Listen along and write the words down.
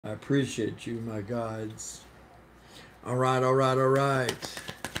I appreciate you, my guides. All right, all right, all right.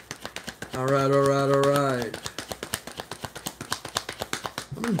 All right, all right, all right.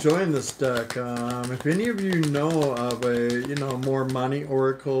 I'm enjoying this deck. If any of you know of more money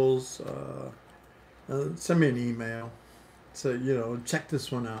oracles, send me an email. So, check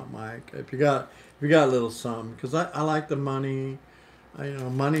this one out, Mike. If you got a little something, because I like the money.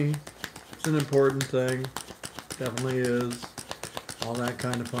 Money is an important thing. Definitely is. All that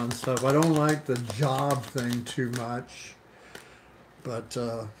kind of fun stuff. I don't like the job thing too much, but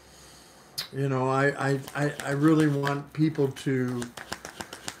I really want people to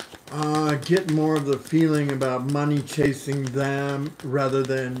get more of the feeling about money chasing them rather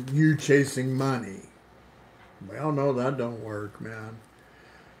than you chasing money. We all know that don't work, man.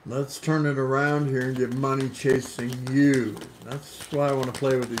 Let's turn it around here and get money chasing you. That's why I want to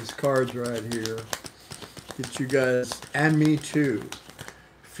play with these cards right here. Get you guys, and me too,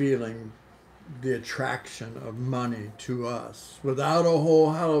 feeling the attraction of money to us without a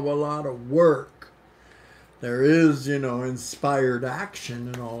whole hell of a lot of work. There is, inspired action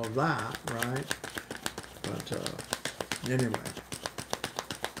and all of that, right? But anyway.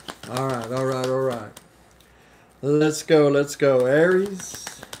 All right, all right, all right. Let's go, let's go.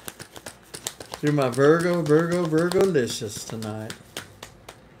 Aries. Do my Virgo-licious tonight.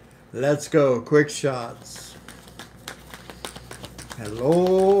 Let's go. Quick shots.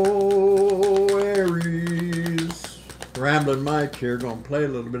 Hello, Aries. Ramblin Mike here. Going to play a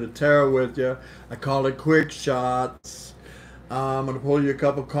little bit of tarot with you. I call it quick shots. I'm going to pull you a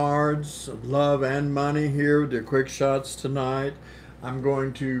couple cards of love and money here with your quick shots tonight. I'm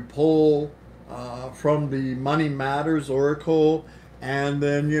going to pull from the Money Matters Oracle. And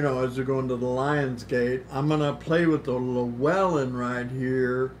then, as we go into the Lion's Gate, I'm going to play with the Llewellyn right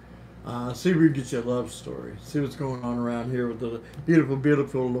here. See if we can get you a love story. See what's going on around here with the beautiful,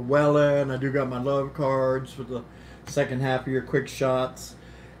 beautiful Llewellyn. I do got my love cards for the second half of your quick shots.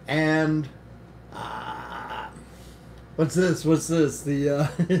 And what's this? What's this? The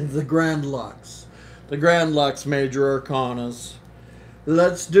the Grand Lux. The Grand Lux Major Arcanas.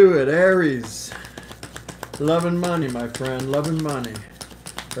 Let's do it, Aries. Love and money, my friend. Love and money.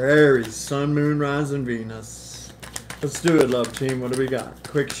 For Aries, Sun, Moon, Rising, Venus. Let's do it, love team. What do we got?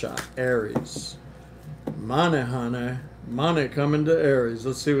 Quick shot. Aries. Money, honey. Money coming to Aries.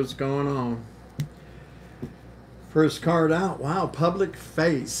 Let's see what's going on. First card out. Wow, public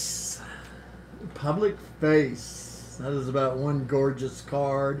face. Public face. That is about one gorgeous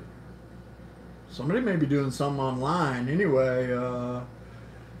card. Somebody may be doing something online. Anyway,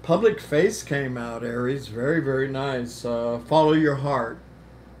 public face came out, Aries. Very, very nice. Follow your heart.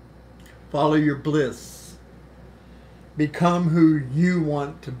 Follow your bliss. Become who you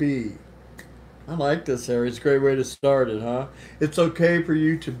want to be. I like this, Aries. Great way to start it, huh? It's okay for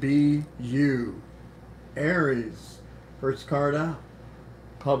you to be you. Aries. First card out.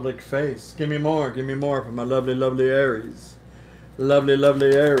 Public face. Give me more. Give me more for my lovely, lovely Aries. Lovely,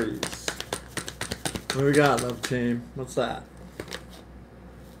 lovely Aries. What do we got, love team? What's that?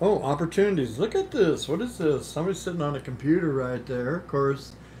 Oh, opportunities. Look at this. What is this? Somebody's sitting on a computer right there. Of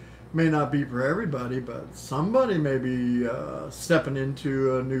course, may not be for everybody, but somebody may be stepping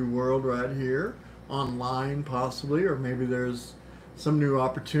into a new world right here. Online, possibly, or maybe there's some new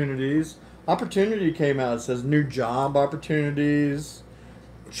opportunities. Opportunity came out. It says new job opportunities,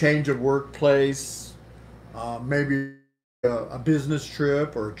 change of workplace, maybe a business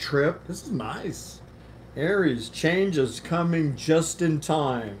trip or a trip. This is nice. Aries, change is coming just in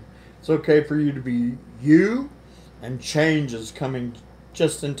time. It's okay for you to be you, and change is coming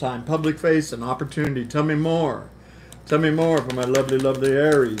just in time. Public face and opportunity. Tell me more. Tell me more for my lovely, lovely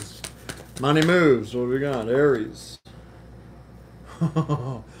Aries. Money moves. What do we got? Aries.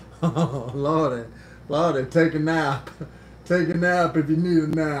 Lordy. Lordy, take a nap. Take a nap if you need a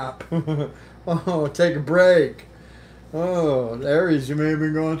nap. Oh, take a break. Oh, Aries, you may have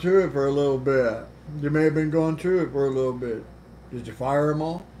been going through it for a little bit. You may have been going through it for a little bit. Did you fire them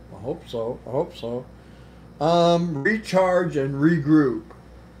all? I hope so. I hope so. Recharge and regroup.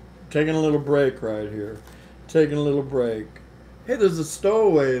 Taking a little break right here. Taking a little break. Hey, there's a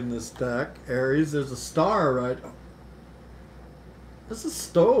stowaway in this deck, Aries. There's a star right. There's a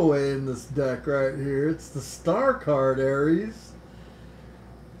stowaway in this deck right here. It's the star card, Aries.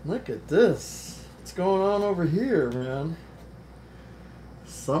 Look at this. What's going on over here, man?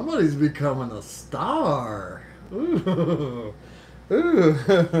 Somebody's becoming a star. Ooh.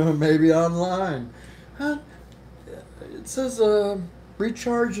 Ooh. Maybe online. It says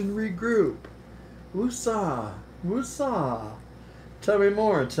recharge and regroup. Woosah. Woosah. Tell me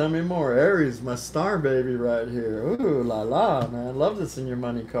more. Tell me more. Aries, my star baby right here. Ooh, la la, man. Love this in your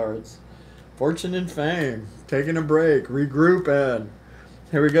money cards. Fortune and fame. Taking a break. Regrouping.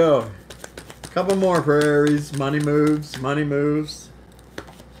 Here we go. Couple more for Aries. Money moves. Money moves.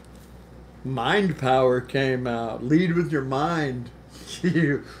 Mind power came out. Lead with your mind.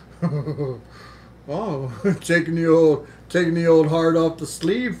 Oh, taking the old heart off the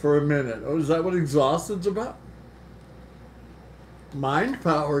sleeve for a minute. Oh, is that what exhausted's about? Mind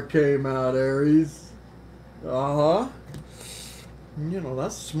power came out, Aries. Uh-huh. You know,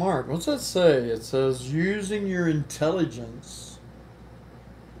 that's smart. What's that say? It says using your intelligence,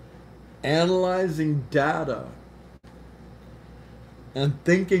 analyzing data, and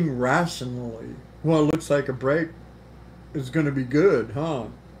thinking rationally. Well, it looks like a break is going to be good, huh?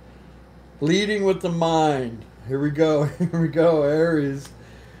 Leading with the mind. Here we go. Here we go, Aries.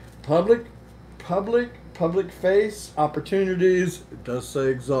 Public face, opportunities. It does say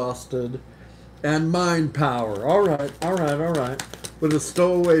exhausted. And mind power. All right, all right, all right. With a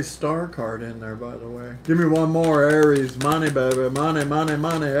stowaway star card in there, by the way. Give me one more, Aries. Money, baby. Money, money,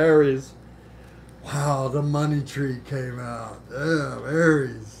 money, Aries. Wow, the money tree came out. Damn,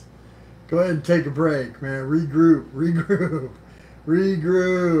 Aries. Go ahead and take a break, man. Regroup, regroup,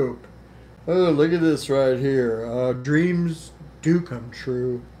 regroup. Oh, look at this right here. Dreams do come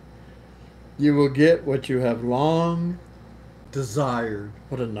true. You will get what you have long desired.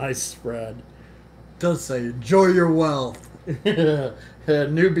 What a nice spread. It does say enjoy your wealth. Yeah,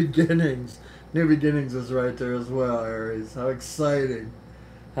 new beginnings. New beginnings is right there as well, Aries. How exciting.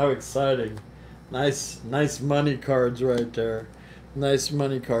 How exciting. Nice money cards right there. Nice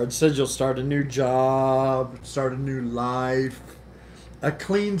money cards. Says you'll start a new job, start a new life. A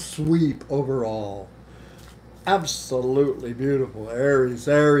clean sweep overall. Absolutely beautiful. Aries,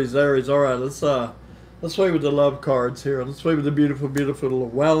 Aries, Aries. All right, let's play with the love cards here. Let's play with the beautiful, beautiful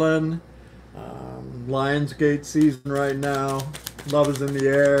Llewellyn. Lionsgate season right now. Love is in the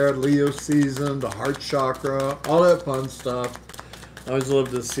air. Leo season, the heart chakra, all that fun stuff. I always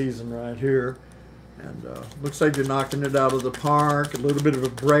love this season right here. And looks like you're knocking it out of the park. A little bit of a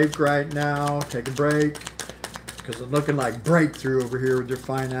break right now. Take a break. Because it's looking like breakthrough over here with your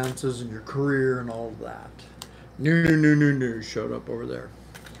finances and your career and all of that. New showed up over there.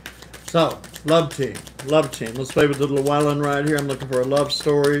 So, love team. Love team. Let's play with the Llewellyn right here. I'm looking for a love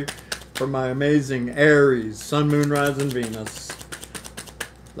story for my amazing Aries, Sun, Moon, Rising, Venus.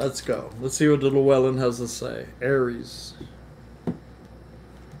 Let's go. Let's see what the Llewellyn has to say. Aries.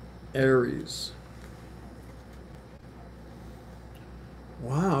 Aries.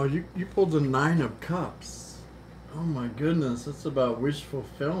 Wow, you pulled the 9 of Cups. Oh my goodness, that's about wish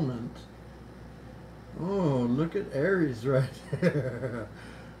fulfillment. Oh, look at Aries right there.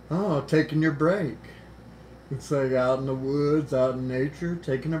 Oh, taking your break. It's like out in the woods, out in nature,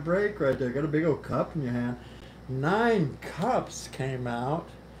 taking a break right there. Got a big old cup in your hand. 9 Cups came out.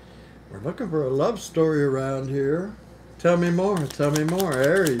 We're looking for a love story around here. Tell me more,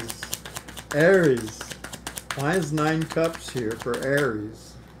 Aries. Aries. Why is 9 Cups here for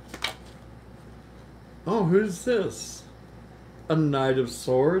Aries? Oh, who's this? A Knight of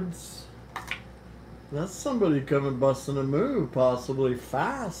Swords? That's somebody coming busting a move, possibly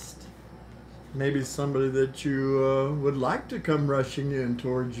fast. Maybe somebody that you would like to come rushing in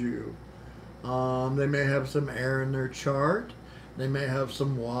towards you. They may have some air in their chart. They may have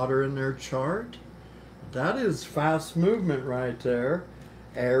some water in their chart. That is fast movement right there.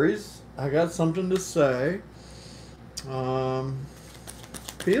 Aries, I got something to say.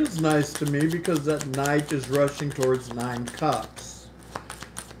 Feels nice to me because that knight is rushing towards 9 Cups.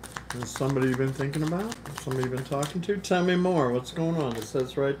 Has somebody you've been thinking about? Somebody you've been talking to? Tell me more. What's going on? It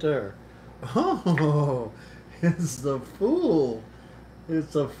says right there. Oh, it's the Fool.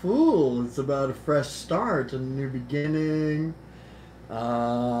 It's a Fool. It's about a fresh start, a new beginning.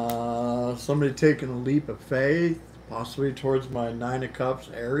 Somebody taking a leap of faith, possibly towards my 9 of Cups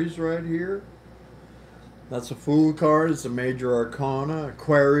Aries right here. That's a Fool card. It's a major arcana.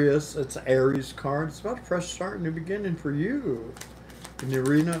 Aquarius. It's an Aries card. It's about a fresh start, new beginning for you in the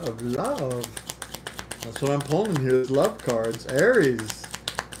arena of love. That's what I'm pulling here. Is love cards. Aries.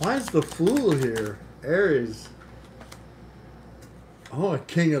 Why is the Fool here? Aries. Oh, a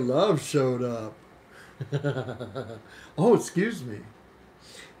King of Love showed up. Oh, excuse me.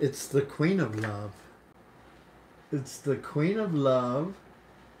 It's the Queen of Love. It's the Queen of Love.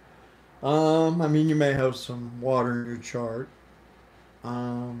 I mean, you may have some water in your chart.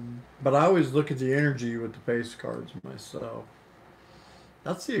 But I always look at the energy with the face cards myself.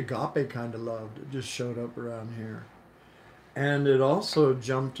 That's the agape kind of love that just showed up around here. And it also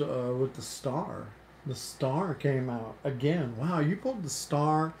jumped with the star. The star came out again. Wow, you pulled the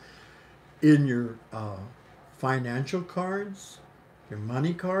star in your financial cards, your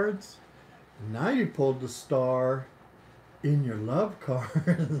money cards. Now you pulled the star in your love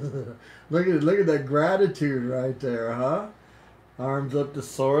card. Look at that gratitude right there, huh? Arms up to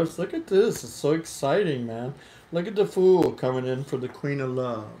Taurus. Look at this. It's so exciting, man. Look at the Fool coming in for the Queen of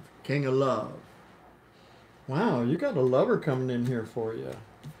Love, King of Love. Wow, you got a lover coming in here for you.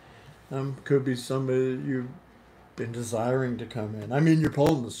 Could be somebody that you've been desiring to come in. I mean, you're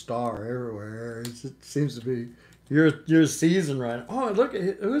pulling the star everywhere. It seems to be your season right. Oh, look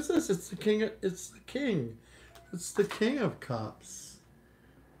at who's this? It's the king. It's the king. It's the King of Cups.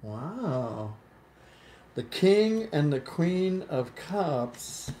 Wow. The King and the Queen of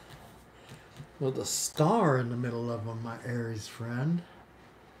Cups with a star in the middle of them, my Aries friend.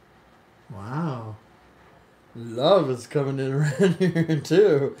 Wow. Love is coming in around here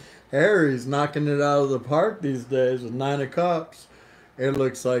too. Aries knocking it out of the park these days with 9 of Cups. It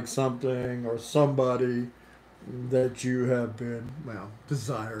looks like something or somebody that you have been, well,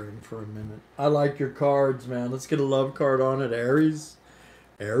 desiring for a minute. I like your cards, man. Let's get a love card on it. Aries.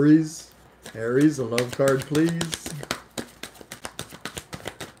 Aries. Aries, a love card, please.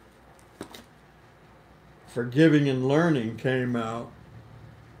 Forgiving and Learning came out.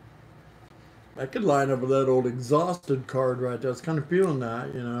 I could line up with that old Exhausted card right there. I was kind of feeling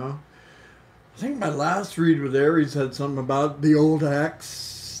that, you know. I think my last read with Aries had something about the old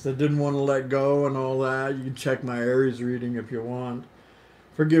ex that didn't want to let go and all that. You can check my Aries reading if you want.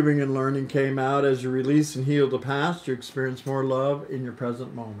 Forgiving and Learning came out. As you release and heal the past, you experience more love in your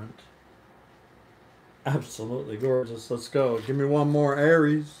present moment. Absolutely gorgeous. Let's go. Give me one more.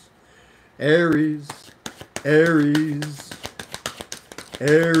 Aries. Aries. Aries.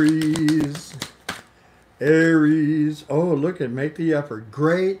 Aries. Aries. Oh, look at Make the Effort.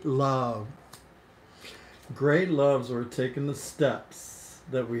 Great love. Great loves are taking the steps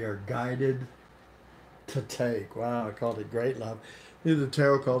that we are guided to take. Wow, I called it Great Love. The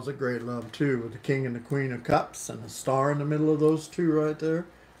tarot calls it Great Love too, with the King and the Queen of Cups and a star in the middle of those two right there.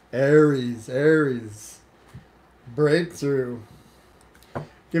 Aries, Aries. Breakthrough.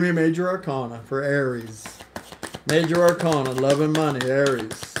 Give me a Major Arcana for Aries. Major Arcana, love and money,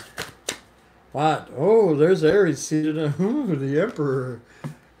 Aries. What? Oh, there's Aries seated in, ooh, the Emperor.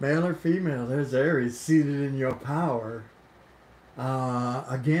 Male or female, there's Aries seated in your power.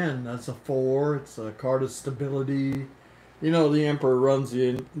 Again, that's a 4. It's a card of stability. You know, the Emperor runs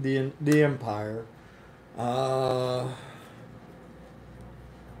the empire.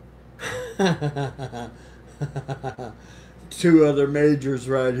 Two other majors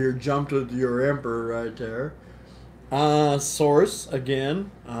right here jumped with your Emperor right there. Source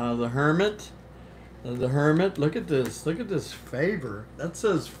again. The Hermit. The Hermit. Look at this. Look at this favor. That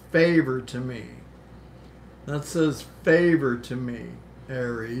says favor to me. That says favor to me,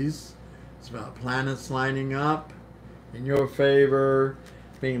 Aries. It's about planets lining up in your favor,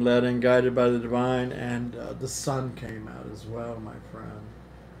 being led and guided by the divine, and the sun came out as well, my friend.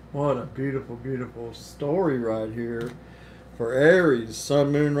 What a beautiful, beautiful story right here for Aries.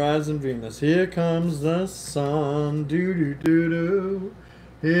 Sun, Moon, Rising, Venus. Here comes the sun. Do-do-do-do.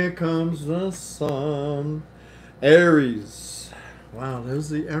 Here comes the sun. Aries. Wow, there's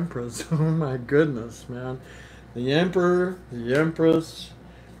the Empress. Oh my goodness, man. The Emperor, the Empress,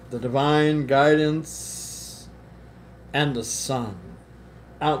 the divine guidance, and the sun.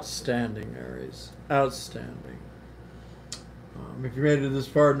 Outstanding, Aries. Outstanding. If you made it this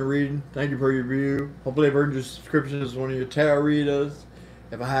far in the reading, thank you for your view. Hopefully I've earned your subscription as one of your tarot readers.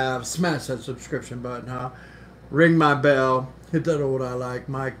 If I have, smash that subscription button, huh? Ring my bell. Hit that old I like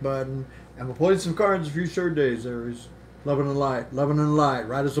Mike button. And we'll play some cards a few short days, Aries. Loving and light. Loving and light.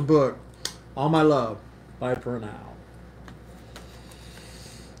 Write us a book. All my love. Bye for now.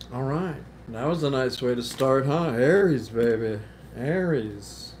 All right. That was a nice way to start, huh? Aries, baby.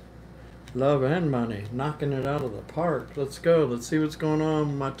 Aries. Love and money. Knocking it out of the park. Let's go. Let's see what's going on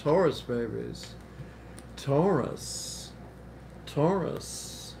with my Taurus babies. Taurus.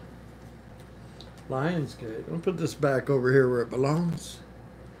 Taurus. Lionsgate. I'll put this back over here where it belongs.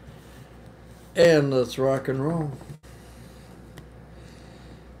 And let's rock and roll.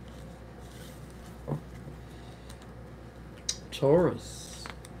 Taurus.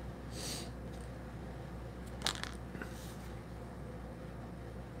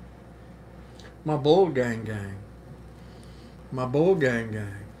 My bull gang gang. My bull gang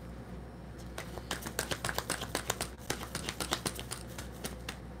gang.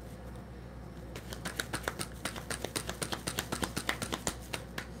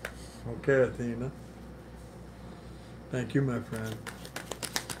 Okay, Athena. Thank you, my friend.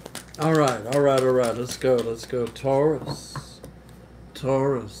 All right, all right, all right. Let's go. Let's go. Taurus.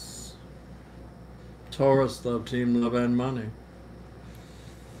 Taurus. Taurus, love team, love and money.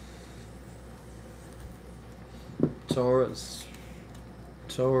 Taurus.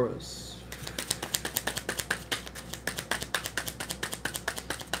 Taurus.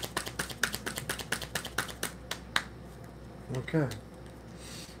 Okay.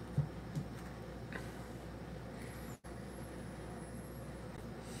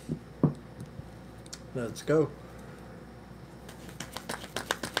 Let's go.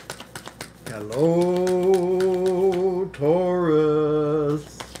 Hello,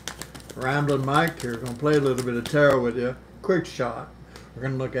 Taurus. Ramblin Mike here. Gonna play a little bit of tarot with you. Quick shot. We're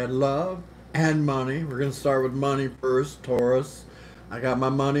gonna look at love and money. We're gonna start with money first, Taurus. I got my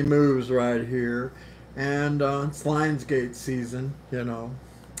money moves right here, and it's Lionsgate season, you know.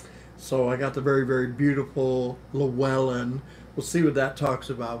 So I got the very, very beautiful Llewellyn. We'll see what that talks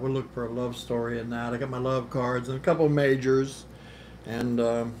about. We'll look for a love story in that. I got my love cards and a couple of majors, and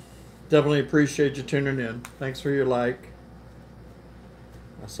definitely appreciate you tuning in. Thanks for your like.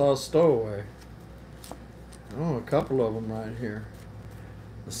 I saw a stowaway. Oh, a couple of them right here.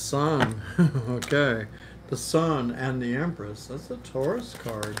 The Sun. Okay. The Sun and the Empress. That's a Taurus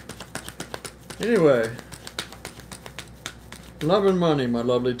card. Anyway. Love and money, my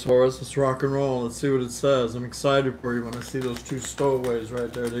lovely Taurus. Let's rock and roll. Let's see what it says. I'm excited for you when I see those two stowaways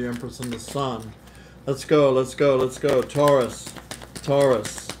right there, the Empress and the Sun. Let's go, let's go, let's go. Taurus.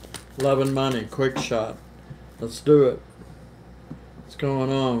 Taurus. Love and money. Quick shot. Let's do it. What's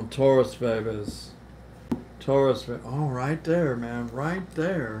going on? Taurus babies. Taurus. Oh, right there, man. Right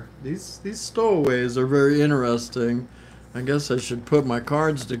there. These stowaways are very interesting. I guess I should put my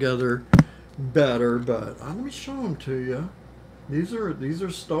cards together better, but let me show them to you. These are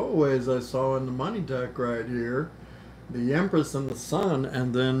stowaways I saw in the money deck right here. The Empress and the Sun,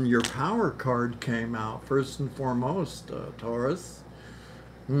 and then your power card came out first and foremost, Taurus.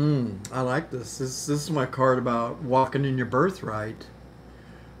 I like this. This is my card about walking in your birthright,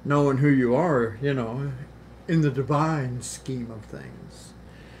 knowing who you are, you know, in the divine scheme of things.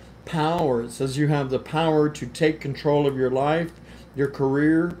 Power. It says you have the power to take control of your life, your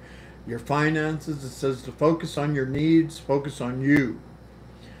career, your finances. It says to focus on your needs, focus on you.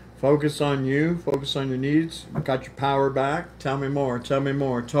 Focus on you, focus on your needs. You got your power back. Tell me more, tell me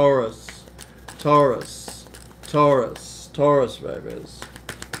more. Taurus, Taurus, Taurus, Taurus babies.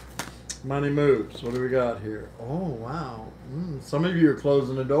 Money moves. What do we got here? Oh, wow. Some of you are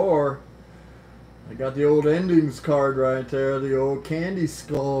closing the door. I got the old endings card right there. The old candy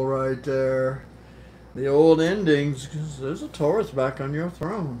skull right there. The old endings. There's a Taurus back on your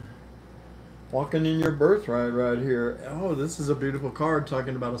throne. Walking in your birthright right here. Oh, this is a beautiful card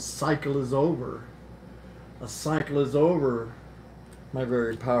talking about a cycle is over. A cycle is over, my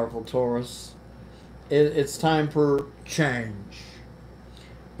very powerful Taurus. It's time for change.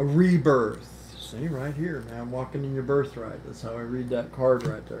 A rebirth. See, right here, man. Walking in your birthright. That's how I read that card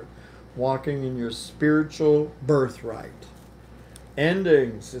right there. Walking in your spiritual birthright.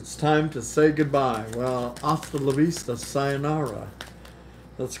 Endings. It's time to say goodbye. Well, hasta la vista, sayonara.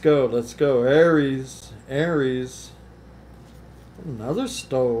 Let's go, let's go. Aries, Aries. Another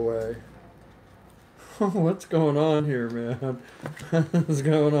stowaway. What's going on here, man? What's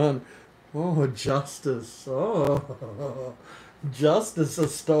going on? Oh, Justice. Oh, Justice, a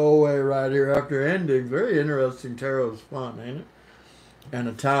stowaway right here after ending. Very interesting. Tarot's fun, ain't it? And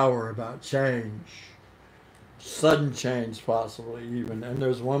a Tower about change. Sudden change, possibly, even. And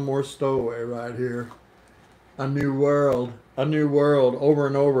there's one more stowaway right here. A new world. A new world, over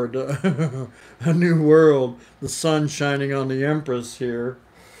and over. A new world. The sun shining on the Empress here.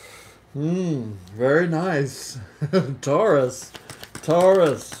 Very nice. Taurus.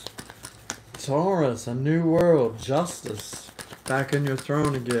 Taurus. Taurus. A new world. Justice. Back in your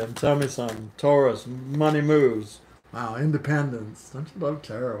throne again. Tell me something. Taurus. Money moves. Wow. Independence. Don't you love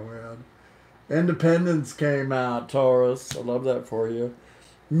tarot, man? Independence came out, Taurus. I love that for you.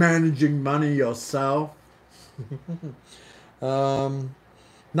 Managing money yourself.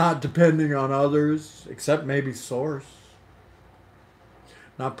 Not depending on others, except maybe source.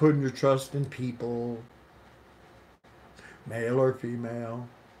 Not putting your trust in people, male or female.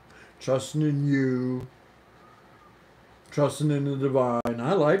 Trusting in you. Trusting in the divine.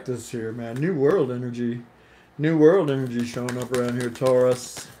 I like this here, man. New world energy. New world energy showing up around here,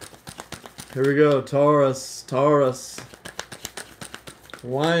 Taurus. Here we go, Taurus. Taurus.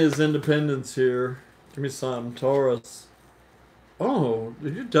 Why is independence here? Give me some, Taurus. Oh,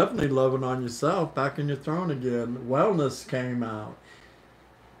 you're definitely loving on yourself. Back in your throne again. Wellness came out.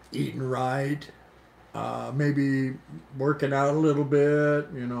 Eating right. Maybe working out a little bit,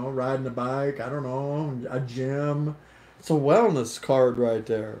 you know, riding a bike, I don't know, a gym. It's a wellness card right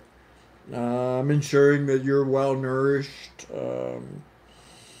there. I'm ensuring that you're well nourished,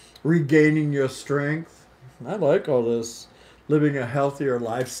 regaining your strength. I like all this. Living a healthier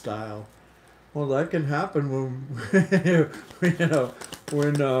lifestyle. Well, that can happen when, you know,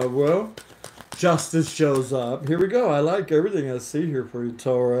 when, well, justice shows up. Here we go. I like everything I see here for you,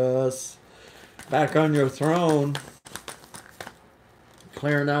 Taurus. Back on your throne.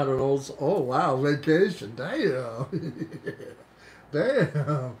 Clearing out an old, oh, wow, vacation. Damn.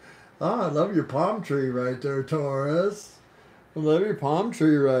 Damn. Oh, I love your palm tree right there, Taurus. I love your palm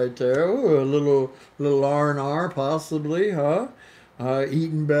tree right there. Ooh, a little R&R possibly, huh?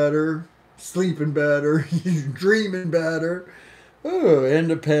 Eating better, sleeping better, dreaming better. Ooh,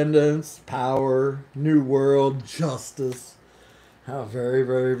 independence, power, new world, justice. How very,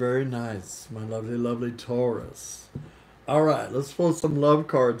 very, very nice, my lovely, lovely Taurus. All right, let's pull some love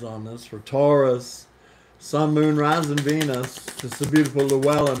cards on this for Taurus. Sun, Moon, Rising, Venus. Just a beautiful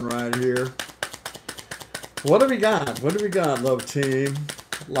Llewellyn right here. What have we got? What have we got, love team?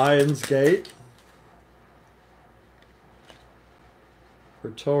 Lionsgate.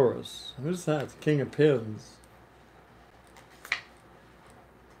 For Taurus. Who's that? The King of Pins.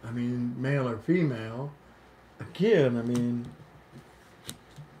 I mean, male or female. Again, I mean...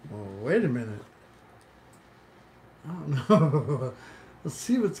 Oh, wait a minute. I don't know. Let's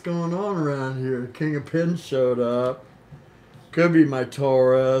see what's going on around here. King of Pins showed up. Could be my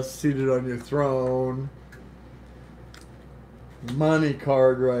Taurus seated on your throne. Money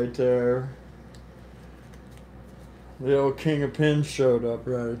card right there. The old King of Pins showed up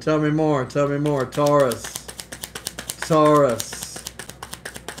right. Tell me more. Tell me more. Taurus. Taurus.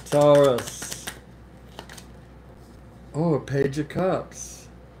 Taurus. Oh, a Page of Cups.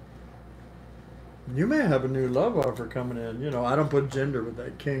 You may have a new love offer coming in. You know, I don't put gender with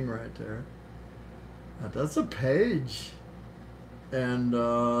that king right there. That's a page. And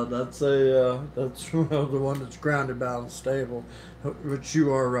that's well, the one that's grounded, balanced, stable, which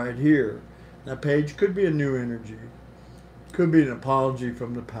you are right here. That page could be a new energy. Could be an apology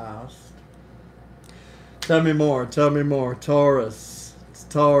from the past. Tell me more. Tell me more. Taurus. It's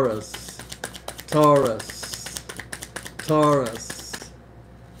Taurus. Taurus. Taurus.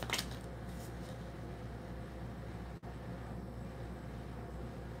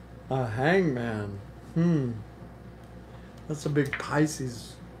 A hangman. That's a big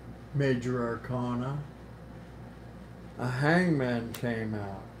Pisces major arcana. A hangman came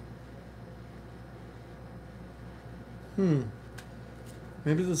out.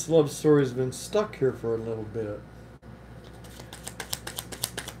 Maybe this love story's been stuck here for a little bit.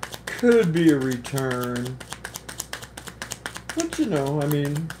 Could be a return. But you know, I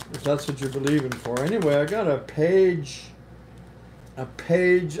mean, if that's what you're believing for. Anyway, I got a page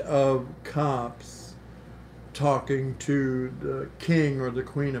of cups talking to the king or the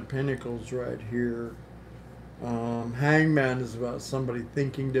queen of pentacles right here. Hangman is about somebody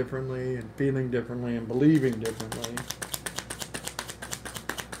thinking differently and feeling differently and believing differently.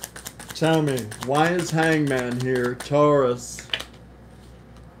 Tell me, why is Hangman here? Taurus.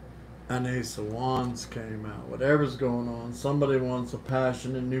 An Ace of Wands came out. Whatever's going on, somebody wants a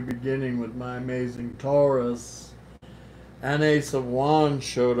passionate new beginning with my amazing Taurus. An Ace of Wands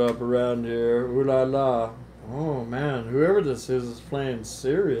showed up around here. Ooh la la. Oh man, whoever this is playing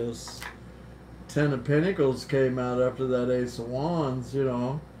serious. Ten of Pentacles came out after that Ace of Wands, you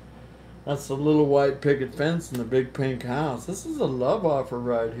know. That's the little white picket fence in the big pink house. This is a love offer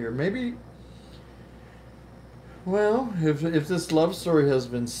right here. Maybe, well, if this love story has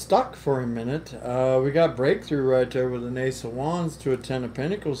been stuck for a minute, we got breakthrough right there with an Ace of Wands to a Ten of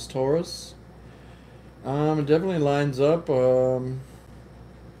Pentacles, Taurus. It definitely lines up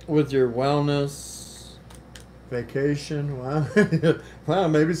with your wellness, vacation. Wow, wow.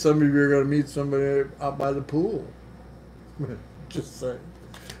 Maybe some of you are going to meet somebody out by the pool. Just saying.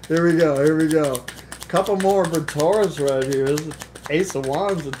 Here we go. Here we go. Couple more for Taurus right here. This is Ace of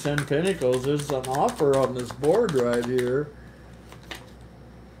Wands and 10 Pentacles. There's an offer on this board right here.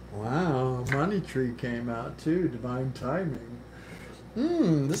 Wow, money tree came out too. Divine timing.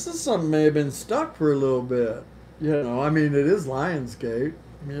 This is something may have been stuck for a little bit. You know, I mean, it is Lionsgate,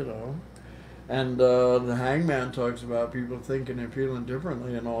 you know. And the Hangman talks about people thinking and feeling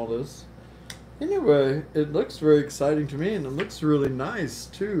differently and all this. Anyway, it looks very exciting to me, and it looks really nice,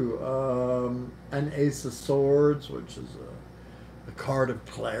 too. An Ace of Swords, which is a card of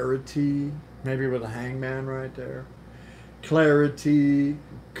clarity, maybe with a Hangman right there. Clarity,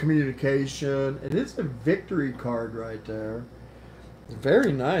 communication. It is a victory card right there.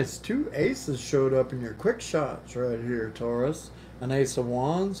 Very nice. 2 aces showed up in your quick shots right here, Taurus. An ace of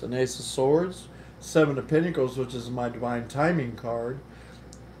wands, an ace of swords, 7 of pentacles, which is my divine timing card.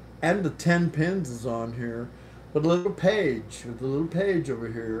 And the 10 pins is on here. With a little page, over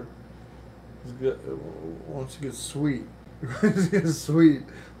here. Wants to get sweet. Wants to get sweet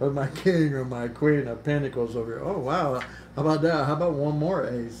with my king or my queen of pentacles over here. Oh, wow. How about that? How about one more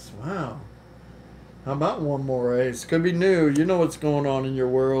ace? Wow. How about one more ace? Could be new. You know what's going on in your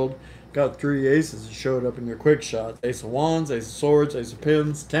world. Got 3 aces that showed up in your quick shots. Ace of wands, ace of swords, ace of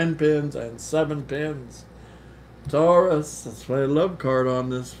pins, 10 pins, and 7 pins. Taurus, let's play a love card on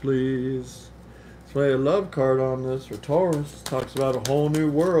this, please. Let's play a love card on this for Taurus. Talks about a whole new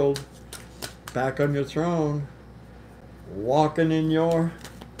world. Back on your throne. Walking in your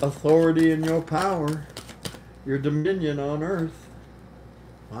authority and your power. Your dominion on earth.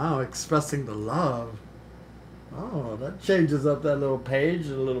 Wow, expressing the love. Oh, that changes up that little page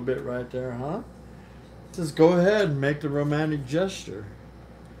a little bit right there, huh? Just go ahead and make the romantic gesture.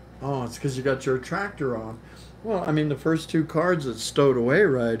 Oh, it's because you got your attractor on. Well, I mean, the first 2 cards that stowed away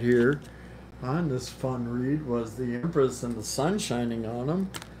right here on this fun read was the Empress and the sun shining on them.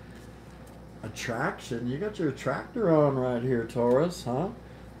 Attraction. You got your attractor on right here, Taurus, huh?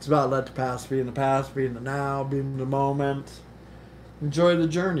 It's about let the past be in the past, be in the now, be in the moment. Enjoy the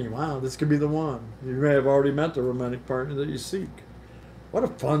journey. Wow, this could be the one. You may have already met the romantic partner that you seek. What a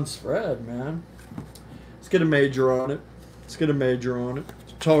fun spread, man. Let's get a major on it. Let's get a major on it.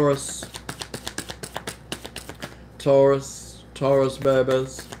 Taurus. Taurus. Taurus,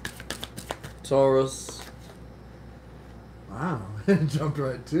 babies. Taurus. Wow, it jumped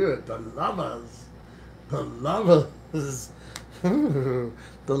right to it. The lovers. The lovers. Ooh,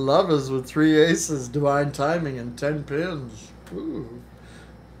 the lovers with 3 aces, divine timing, and 10 pins. Ooh.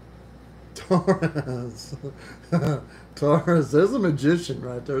 Taurus. Taurus. There's a magician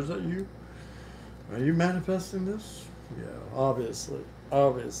right there. Is that you? Are you manifesting this? Yeah, obviously.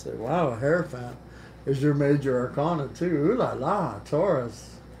 Obviously. Wow, Hierophant is your major arcana too. Ooh la la,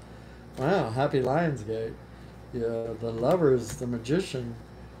 Taurus. Wow, happy Lionsgate. Yeah, the lovers, the magician,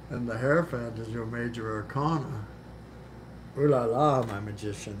 and the Hierophant is your major arcana. Ooh la la, my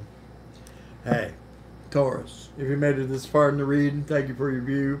magician. Hey, Taurus, if you made it this far in the reading, thank you for your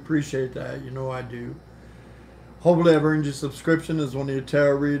view. Appreciate that. You know I do. Hopefully I've earned your subscription as one of your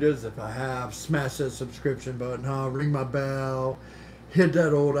tarot readers. If I have, smash that subscription button, huh? Ring my bell. Hit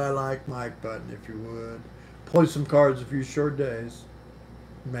that old I like Mike button if you would. Play some cards a few short days.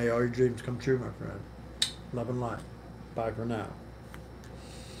 May all your dreams come true, my friend. Love and light. Bye for now.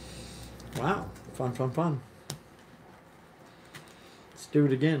 Wow. Fun, fun, fun. Let's do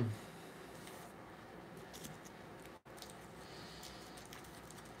it again.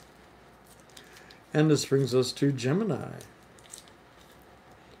 And this brings us to Gemini.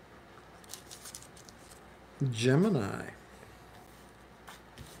 Gemini.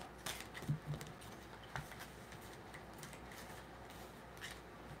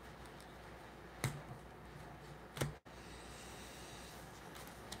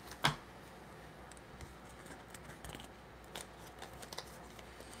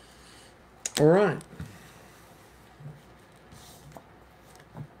 All right.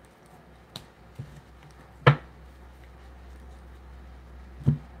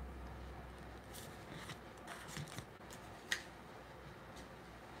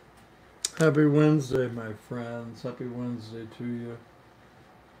 Happy Wednesday, my friends. Happy Wednesday to you.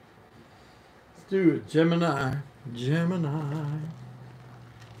 Let's do it. Gemini. Gemini.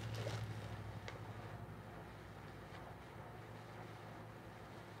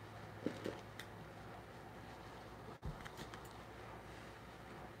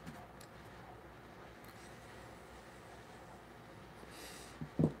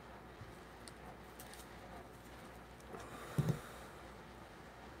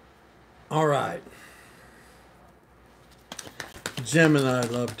 All right. Gemini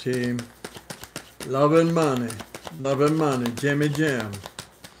love team. Love and money. Love and money. Jimmy Jim.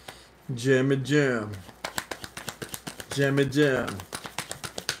 Jimmy Jim. Jimmy Jim.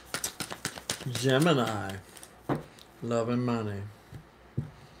 Gemini. Love and money.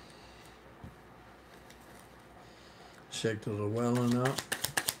 Shake the little welling up.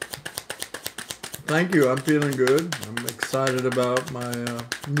 Thank you. I'm feeling good. I'm excited about my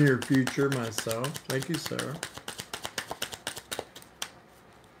near future myself. Thank you, Sarah.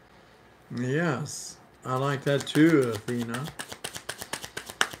 Yes, I like that too, Athena.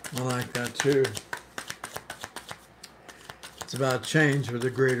 I like that too. It's about change for the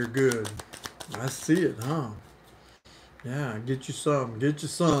greater good. I see it, huh? Yeah, get you some. Get you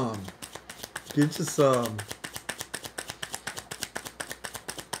some. Get you some.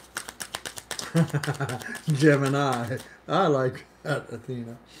 Gemini. I like that,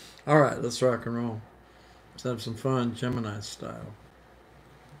 Athena. All right, let's rock and roll. Let's have some fun, Gemini style.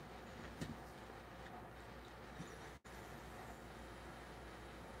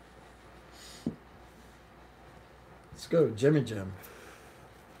 Let's go, Jimmy Jim.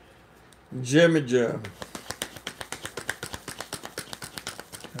 Jimmy Jim.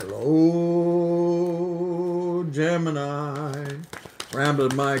 Hello, Gemini.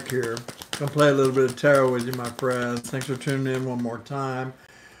 Ramblin Mike here. Gonna play a little bit of tarot with you, my friends. Thanks for tuning in one more time.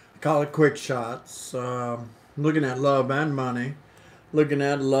 I call it quick shots. Looking at love and money. Looking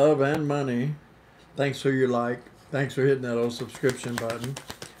at love and money. Thanks for your like. Thanks for hitting that old subscription button.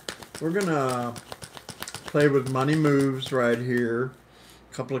 We're gonna play with money moves right here.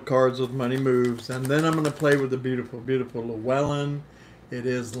 A couple of cards with money moves, and then I'm gonna play with the beautiful, beautiful Llewellyn. It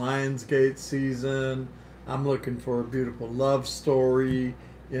is Lionsgate season. I'm looking for a beautiful love story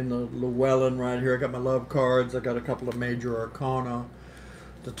in the Llewellyn right here. I got my love cards. I got a couple of major arcana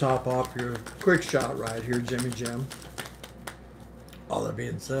to top off your quick shot right here, Jimmy Jim. All that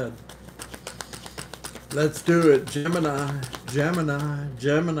being said, let's do it. Gemini, Gemini,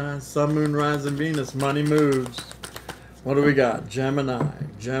 Gemini, Sun, Moon, Rising, Venus, money moves. What do we got? Gemini,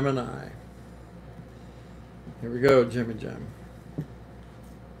 Gemini. Here we go, Jimmy Jim.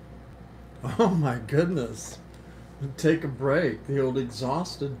 Oh my goodness. Take a break. The old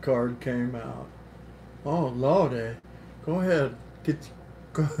exhausted card came out. Oh Lordy. Go ahead.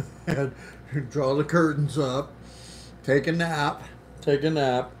 Go ahead. Draw the curtains up. Take a nap. Take a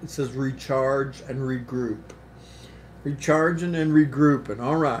nap. It says recharge and regroup. Recharging and regrouping.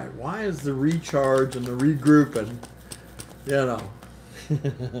 All right. Why is the recharge and the regrouping, you know,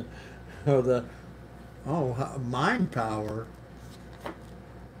 mind power?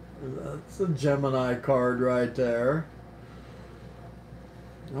 That's a Gemini card right there.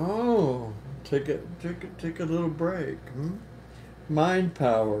 Oh, take a little break. Mind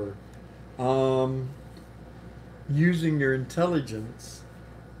power. Using your intelligence,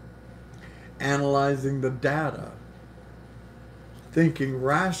 analyzing the data, thinking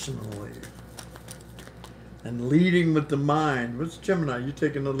rationally, and leading with the mind. What's Gemini? You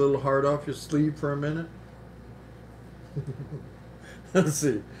taking a little heart off your sleeve for a minute? Let's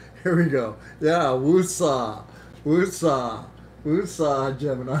see. Here we go. Yeah, woosah, woosah, woosah,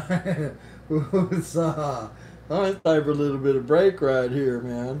 Gemini. Woosah. Oh, it's time for a little bit of break right here,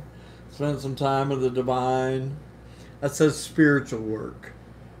 man. Spend some time with the divine. That says spiritual work.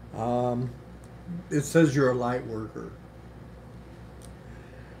 It says you're a light worker.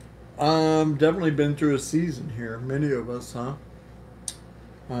 Definitely been through a season here. Many of us, huh?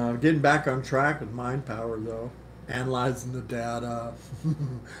 Getting back on track with mind power, though. Analyzing the data,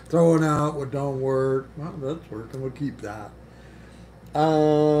 throwing out what don't work. Well, that's working. We'll keep that.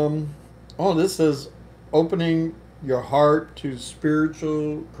 Oh, this says opening your heart to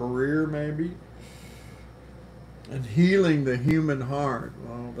spiritual career, maybe, and healing the human heart.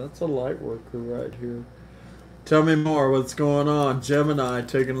 Well, that's a light worker right here. Tell me more. What's going on? Gemini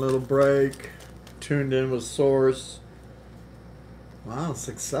taking a little break. Tuned in with Source. Wow,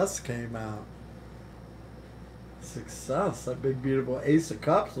 success came out. Success. That big beautiful Ace of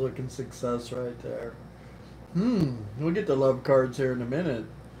Cups looking success right there. We'll get the love cards here in a minute.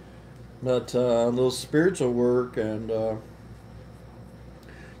 But a little spiritual work and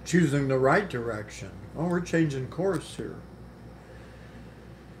choosing the right direction. Oh, we're changing course here.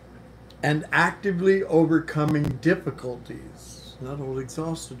 And actively overcoming difficulties. That old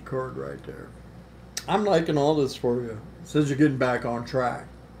exhausted card right there. I'm liking all this for you. It says you're getting back on track.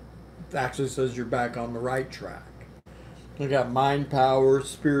 It actually says you're back on the right track. We got mind power,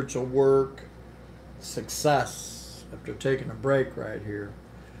 spiritual work, success after taking a break right here.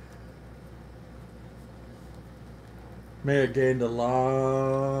 May have gained a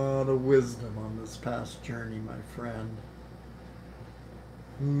lot of wisdom on this past journey, my friend.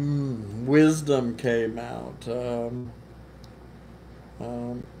 Wisdom came out.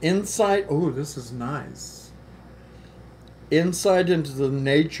 Insight. Oh, this is nice. Insight into the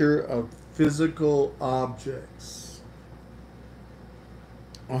nature of physical objects.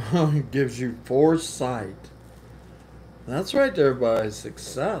 It gives you foresight. That's right there by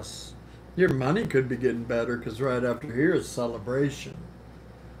success. Your money could be getting better because right after here is celebration.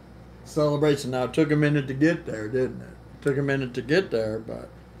 Celebration. Now, it took a minute to get there, didn't it? It took a minute to get there, but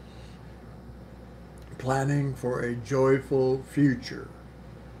planning for a joyful future.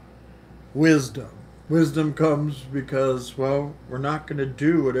 Wisdom. Wisdom comes because, well, we're not going to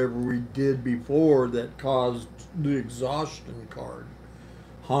do whatever we did before that caused the exhaustion card.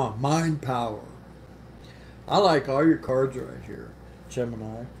 Mind power. I like all your cards right here,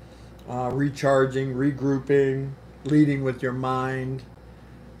 Gemini. recharging, regrouping, leading with your mind.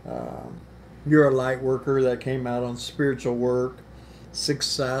 Um, you're a light worker that came out on spiritual work,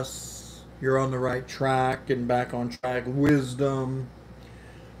 success. You're on the right track and back on track. Wisdom,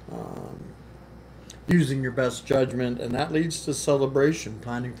 um, using your best judgment, and that leads to celebration,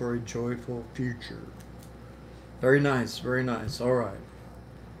 planning for a joyful future. Very nice, very nice. All right.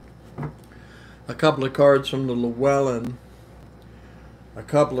 A couple of cards from the Llewellyn. A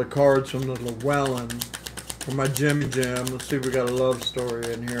couple of cards from the Llewellyn. For my Jimmy Jam. Let's see if we got a love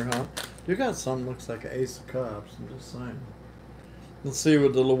story in here, huh? You got something looks like an Ace of Cups. I'm just saying. Let's see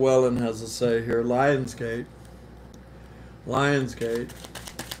what the Llewellyn has to say here. Lionsgate. Lionsgate.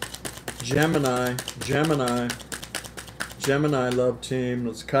 Gemini. Gemini. Gemini love team.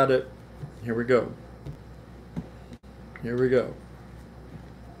 Let's cut it. Here we go. Here we go.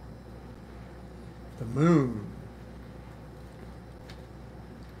 The moon.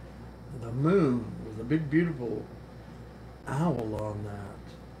 The moon with a big beautiful owl on that.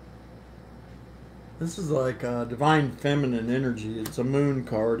 This is like a divine feminine energy. It's a moon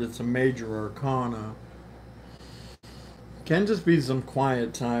card. It's a major arcana. Can just be some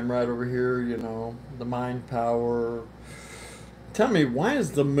quiet time right over here, you know, the mind power. Tell me, why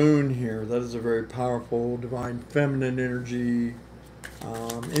is the moon here? That is a very powerful divine feminine energy.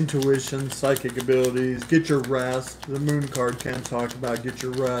 Intuition, psychic abilities, get your rest. The moon card can talk about get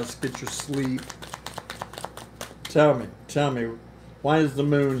your rest, get your sleep. Tell me, why is the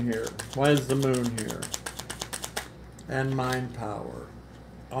moon here? Why is the moon here? And mind power.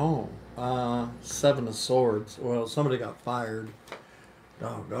 Oh, Seven of Swords. Well, somebody got fired.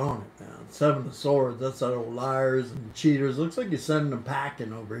 Doggone it, man. Seven of Swords, that's that old liars and cheaters. Looks like you're sending them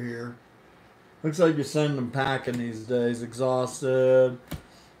packing over here. Looks like you're sending them packing these days. Exhausted.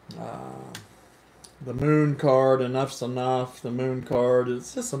 The moon card, enough's enough. The moon card,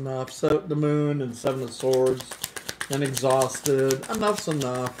 it's just enough. So the moon and Seven of Swords. And exhausted. Enough's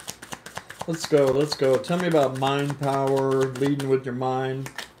enough. Let's go, let's go. Tell me about mind power, leading with your mind.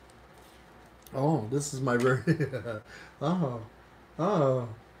 Oh, this is my very...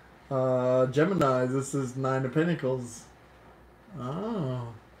 Gemini, this is Nine of Pentacles.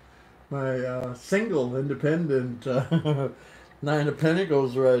 Oh. My single, independent Nine of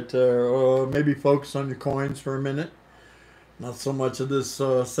Pentacles right there. Or maybe focus on your coins for a minute. Not so much of this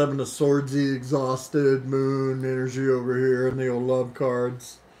Seven of Swordsy, exhausted, moon energy over here and the old love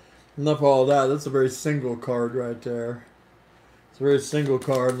cards. Enough of all that. That's a very single card right there. It's a very single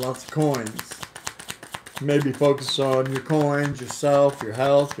card, lots of coins. Maybe focus on your coins, yourself, your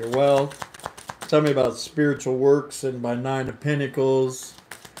health, your wealth. Tell me about spiritual works and by Nine of Pentacles.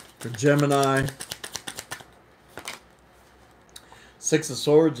 For Gemini, Six of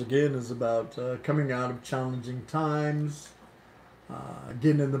Swords again is about coming out of challenging times,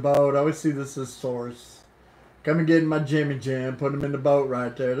 getting in the boat. I always see this as Taurus. Come and get in my Jimmy Jam, put him in the boat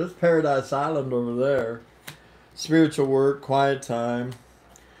right there. There's Paradise Island over there. Spiritual work, quiet time.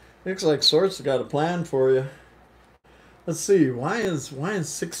 Looks like Swords has got a plan for you. Let's see, why is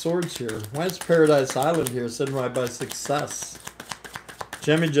Six Swords here? Why is Paradise Island here, sitting right by success?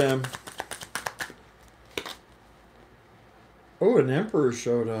 Jimmy Jam. Oh, an Emperor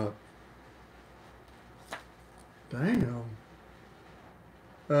showed up. Damn.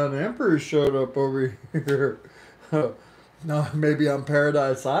 An Emperor showed up over here. No, maybe on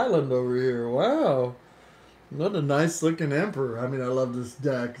Paradise Island over here. Wow. What a nice looking Emperor. I mean, I love this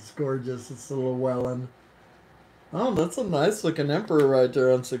deck. It's gorgeous. It's a Llewellyn. Oh, that's a nice looking Emperor right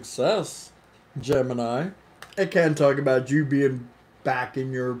there on success, Gemini. It can talk about you being back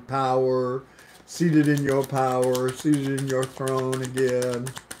in your power, seated in your power, seated in your throne again,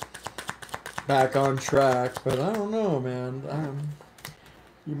 back on track. But I don't know, man.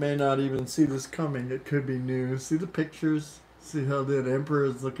 You may not even see this coming. It could be new. See the pictures? See how the Emperor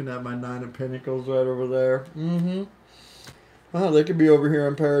is looking at my Nine of Pentacles right over there? Well, they could be over here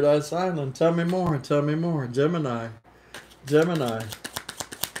on Paradise Island. Tell me more. Tell me more. Gemini. Gemini.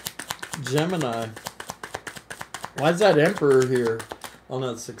 Gemini. Why is that Emperor here on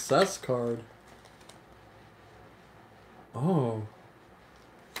that success card? Oh.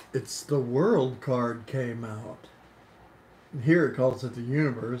 It's the World card came out. Here it calls it the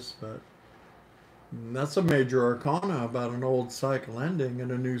Universe, but that's a major arcana about an old cycle ending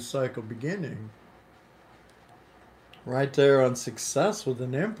and a new cycle beginning. Right there on success with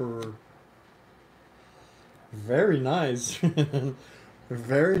an Emperor. Very nice.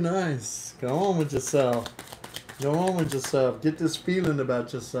 Very nice. Go on with yourself. Go on with yourself. Get this feeling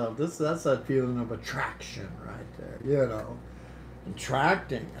about yourself. That's that feeling of attraction right there. You know.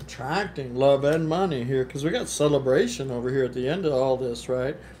 Attracting love and money here, because we got celebration over here at the end of all this,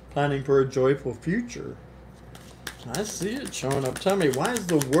 right? Planning for a joyful future. I see it showing up. Tell me, why is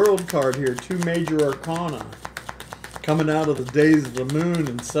the World card here? 2 major arcana. Coming out of the days of the moon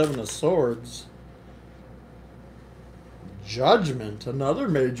and 7 of swords. Judgment, another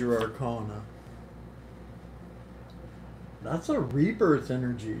major arcana. That's a rebirth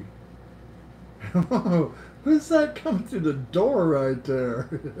energy. Who's that coming through the door right there?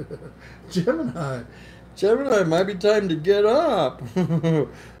 Gemini. Gemini, might be time to get up.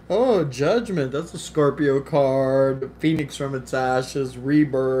 Oh, Judgment. That's a Scorpio card. Phoenix from its ashes.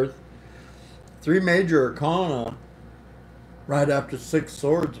 Rebirth. 3 major arcana. Right after 6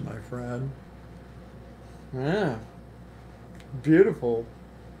 swords, my friend. Yeah. Beautiful.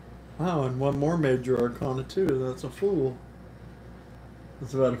 Wow, and 1 more major arcana too. That's a Fool.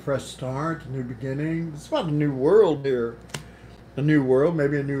 It's about a fresh start, a new beginning. It's about a new world here. A new world,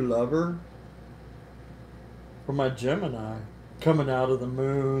 maybe a new lover. For my Gemini. Coming out of the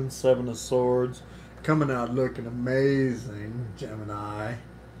moon, 7 of swords. Coming out looking amazing, Gemini.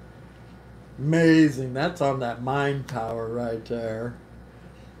 Amazing. That's on that mind power right there.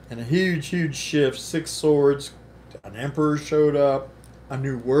 And a huge, huge shift. 6 swords. An emperor showed up. A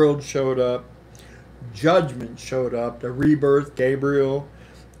new world showed up. Judgment showed up. The rebirth, Gabriel.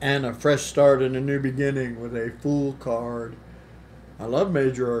 And a fresh start and a new beginning with a Fool card. I love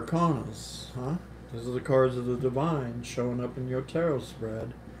major arcanas, huh? These are the cards of the divine showing up in your tarot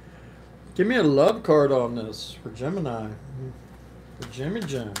spread. Give me a love card on this for Gemini. For Jimmy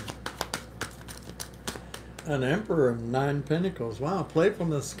Jim. An Emperor of 9 Pentacles. Wow,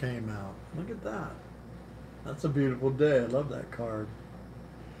 playfulness came out. Look at that. That's a beautiful day. I love that card.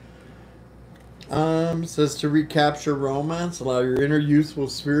 Says to recapture romance, allow your inner youthful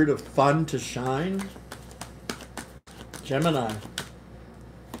spirit of fun to shine. Gemini.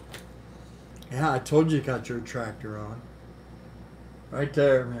 Yeah, I told you got your attractor on. Right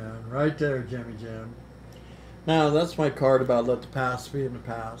there, man. Right there, Jimmy Jim. Now, that's my card about let the past be in the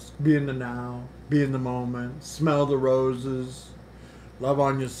past. Be in the now. Be in the moment. Smell the roses. Love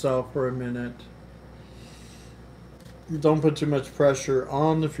on yourself for a minute. Don't put too much pressure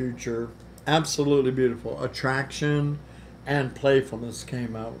on the future. Absolutely beautiful. Attraction and playfulness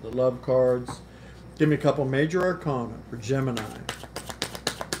came out with the love cards. Give me a couple major arcana for Gemini.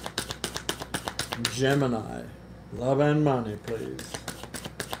 Gemini. Love and money, please.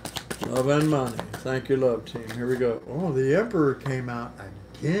 Love and money. Thank you, love team. Here we go. Oh, the Emperor came out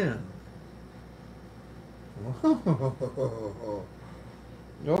again. Oh.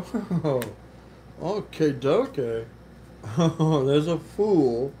 Oh. Okay, doke. Oh, there's a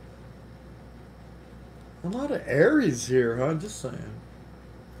Fool. A lot of Aries here, huh? Just saying.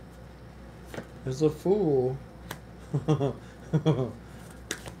 There's a Fool. Give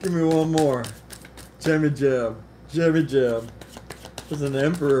me one more. Jimmy Jim. Jimmy Jim. There's an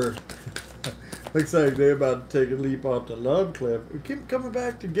Emperor. Looks like they're about to take a leap off the love cliff. We keep coming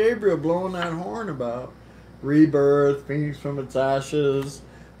back to Gabriel blowing that horn about rebirth, Phoenix from its ashes,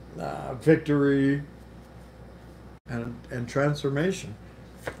 victory, and transformation.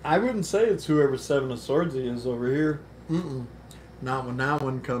 I wouldn't say it's whoever 7 of Swords he is over here. Not when that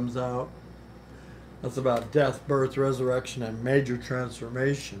one comes out. That's about death, birth, resurrection, and major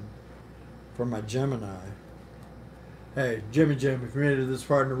transformation for my Gemini. Hey, Jimmy Jim, if you made it this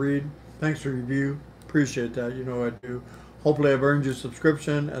far in the read, thanks for your review. Appreciate that. You know I do. Hopefully I've earned your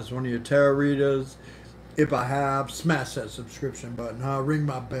subscription as one of your tarot readers. If I have, smash that subscription button. Ring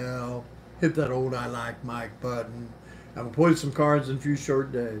my bell. Hit that old I like Mike button. I will pull you some cards in a few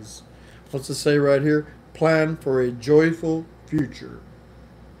short days. What's it say right here? Plan for a joyful future.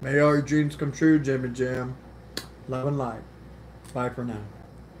 May all your dreams come true, Jimmy Jam. Love and light. Bye for now.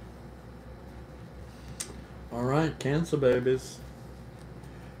 All right, Cancer babies.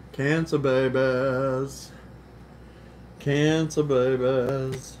 Cancer babies. Cancer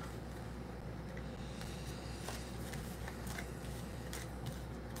babies.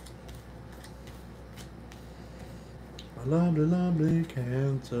 My lovely, lovely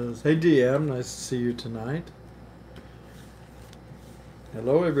Cancers. Hey, DM, nice to see you tonight.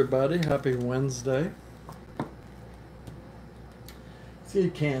 Hello, everybody. Happy Wednesday. Let's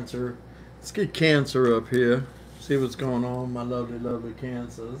get Cancer. Let's get Cancer up here. See what's going on, my lovely, lovely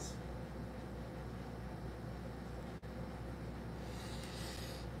Cancers.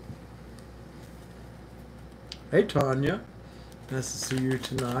 Hey, Tanya. Nice to see you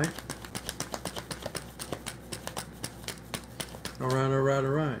tonight. All right, all right,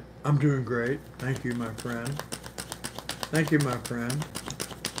 all right. I'm doing great. Thank you, my friend. Thank you, my friend.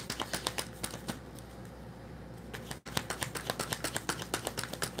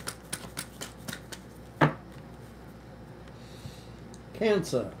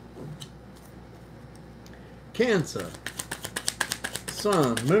 Cancer. Cancer.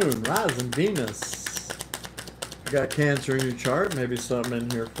 Sun, Moon, Rising, Venus. You got Cancer in your chart. Maybe something in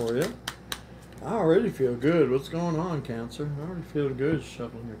here for you. I already feel good. What's going on, Cancer? I already feel good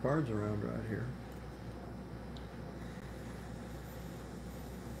shuffling your cards around right here.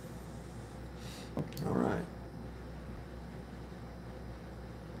 All right.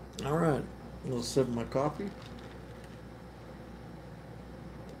 All right. A little sip of my coffee.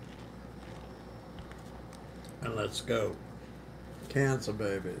 And let's go. Cancer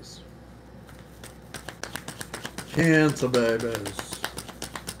babies. Cancer babies.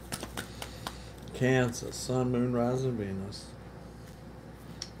 Cancer. Sun, Moon, Rising, Venus.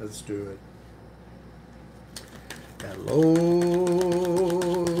 Let's do it. Hello,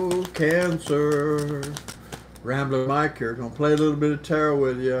 Cancer. Ramblin Mike here. Gonna play a little bit of tarot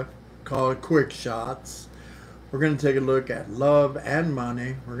with you. Call it quick shots. We're gonna take a look at love and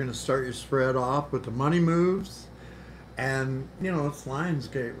money. We're gonna start your spread off with the money moves. And, you know, it's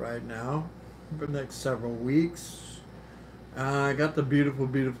Lionsgate right now for the next several weeks. I got the beautiful,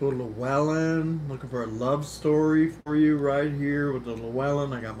 beautiful Llewellyn. Looking for a love story for you right here with the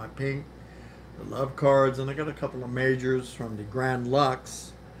Llewellyn. I got my pink, the love cards, and I got a couple of majors from the Grand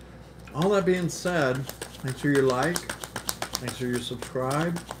Lux. All that being said, make sure you like, make sure you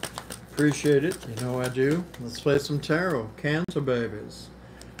subscribe. Appreciate it. You know I do. Let's play some tarot. Cancer babies.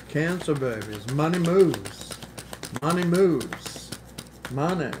 Cancer babies. Money moves. Money moves.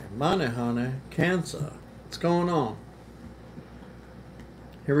 Money. Money, honey. Cancer. What's going on?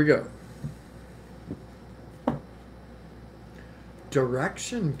 Here we go.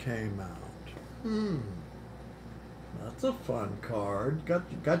 Direction came out. That's a fun card.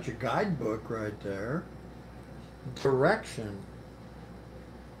 Got your guidebook right there. Direction.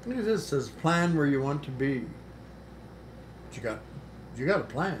 Look at this. It says plan where you want to be. But you got a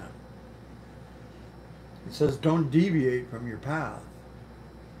plan. It says don't deviate from your path.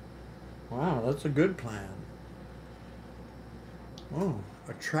 Wow, that's a good plan. Oh,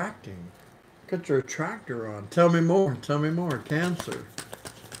 attracting. Got your attractor on. Tell me more. Tell me more. Cancer.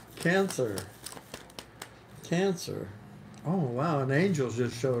 Cancer. Cancer. Oh, wow, an angel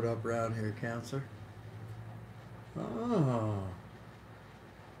just showed up around here, Cancer. Oh.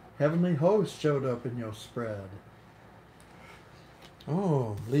 Heavenly host showed up in your spread.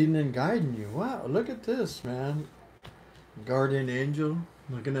 Oh, leading and guiding you. Wow, look at this, man. Guardian angel,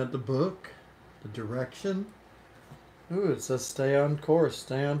 looking at the book, the direction. Ooh, it says stay on course,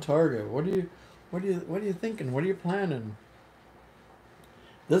 stay on target. What are you thinking? What are you planning?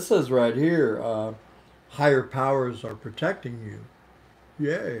 This says right here, higher powers are protecting you.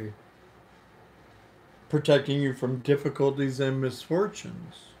 Yay. Protecting you from difficulties and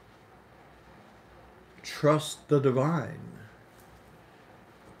misfortunes. Trust the divine.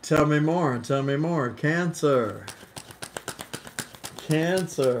 Tell me more. Tell me more. Cancer.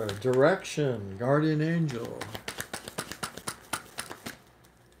 Cancer. Direction. Guardian angel.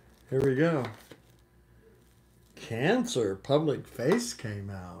 Here we go. Cancer. Public face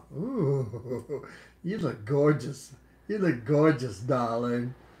came out. Ooh. You look gorgeous. You look gorgeous,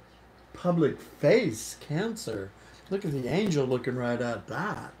 darling. Public face. Cancer. Look at the angel looking right at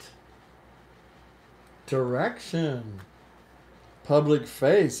that. Direction. Public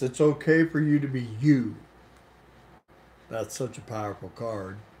face. It's okay for you to be you. That's such a powerful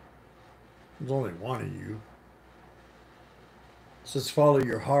card. There's only one of you. It says follow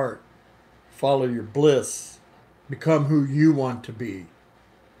your heart. Follow your bliss. Become who you want to be.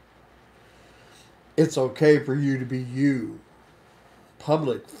 It's okay for you to be you.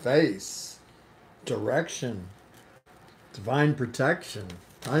 Public face. Direction. Divine protection.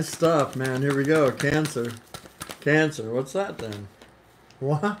 Nice stuff, man. Here we go. Cancer. Cancer. What's that then?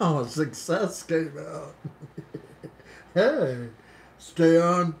 Wow, success came out. Hey, stay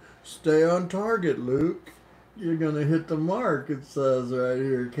on target, Luke. You're gonna hit the mark. It says right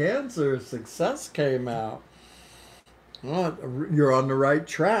here. Cancer. Success came out. Well, you're on the right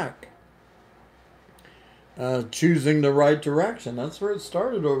track. Choosing the right direction. That's where it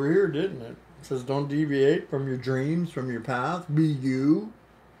started over here, didn't it? It says don't deviate from your dreams, from your path. Be you.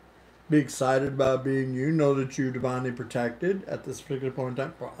 Be excited about being you. Know that you're divinely protected at this particular point in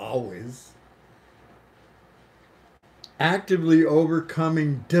time for always. Actively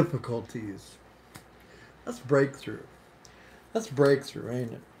overcoming difficulties. That's breakthrough. That's breakthrough,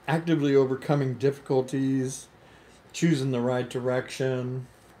 ain't it? Actively overcoming difficulties. Choosing the right direction.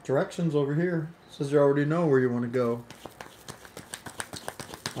 Direction's over here. It says you already know where you want to go.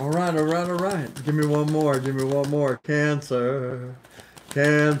 All right, all right, all right. Give me one more. Give me one more. Cancer.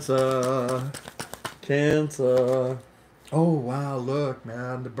 Cancer. Cancer. Oh, wow, look,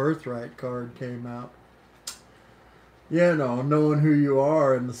 man, the birthright card came out. You know, knowing who you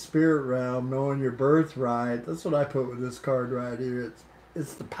are in the spirit realm, knowing your birthright. That's what I put with this card right here.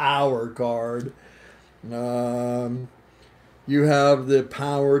 It's the power card. Um, you have the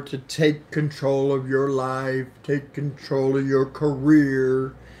power to take control of your life, take control of your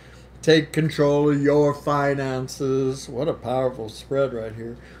career, take control of your finances. What a powerful spread right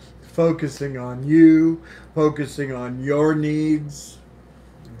here. Focusing on you, focusing on your needs.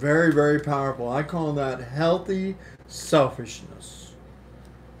 Very, very powerful. I call that healthy selfishness.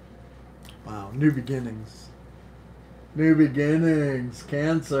 Wow, new beginnings. New beginnings,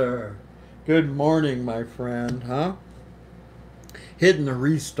 Cancer. Good morning, my friend, huh? Hitting the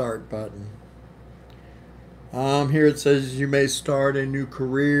restart button. Here it says you may start a new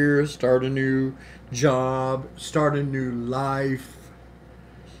career, start a new job, start a new life.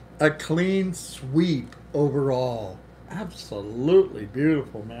 A clean sweep overall. Absolutely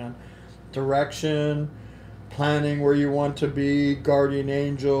beautiful, man. Direction, planning where you want to be, guardian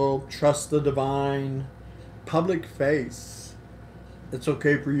angel, trust the divine, public face. It's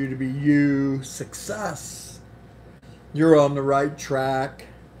okay for you to be you, success. You're on the right track.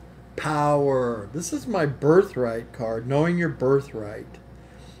 Power. This is my birthright card, knowing your birthright,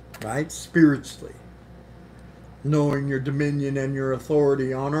 right? Spiritually. Knowing your dominion and your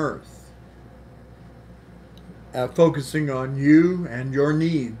authority on earth. Focusing on you and your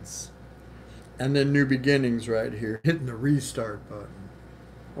needs. And then new beginnings right here. Hitting the restart button.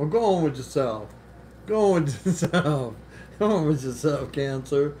 Well, go on with yourself. Go on with yourself. Go on with yourself,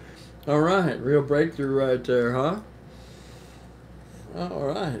 Cancer. All right. Real breakthrough right there, huh? All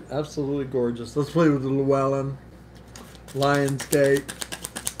right. Absolutely gorgeous. Let's play with the Llewellyn. Lionsgate.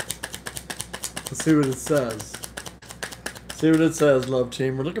 Let's see what it says. See what it says, love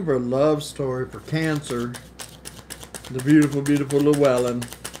team. We're looking for a love story for Cancer. The beautiful, beautiful Llewellyn.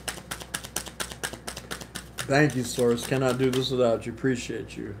 Thank you, Source. Cannot do this without you.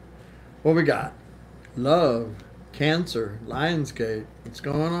 Appreciate you. What we got? Love, Cancer, Lionsgate. What's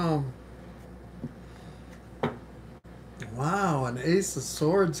going on? Wow, an Ace of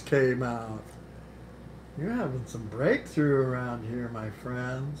Swords came out. You're having some breakthrough around here, my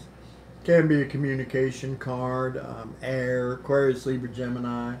friends. Can be a communication card, air, Aquarius, Libra,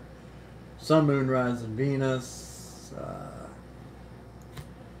 Gemini, Sun, Moon, Rising, Venus.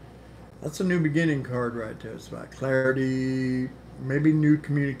 That's a new beginning card right there. It's about clarity, maybe new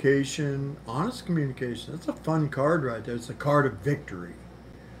communication, honest communication. That's a fun card right there. It's a card of victory.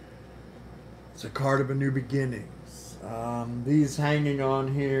 It's a card of a new beginnings. These hanging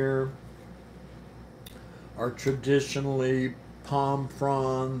on here are traditionally palm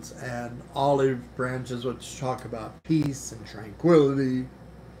fronds and olive branches, which talk about peace and tranquility.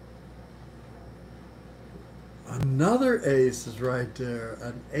 Another ace is right there,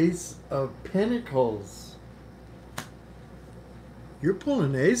 an Ace of Pentacles. You're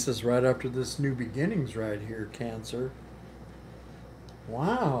pulling aces right after this new beginnings right here, Cancer.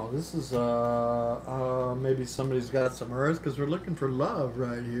 Wow, this is maybe somebody's got some earth, because we're looking for love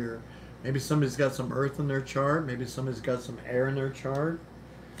right here. Maybe somebody's got some earth in their chart. Maybe somebody's got some air in their chart.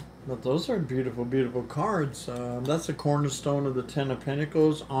 But those are beautiful, beautiful cards. That's a cornerstone of the Ten of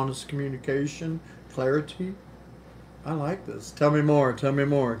Pentacles. Honest communication, clarity. I like this. Tell me more. Tell me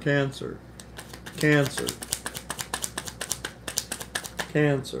more. Cancer. Cancer.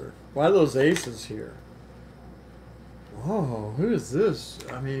 Cancer. Why are those aces here? Oh, who is this?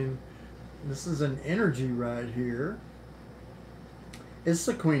 I mean, this is an energy right here. It's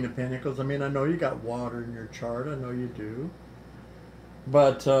the Queen of Pentacles. I mean, I know you got water in your chart. I know you do.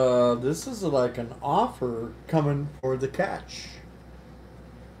 But this is like an offer coming for the catch.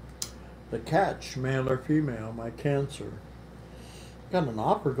 The catch, male or female, my Cancer. Got an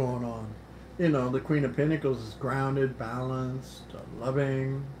offer going on. You know, the Queen of Pentacles is grounded, balanced,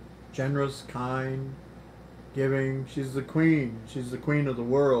 loving, generous, kind, giving. She's the queen. She's the queen of the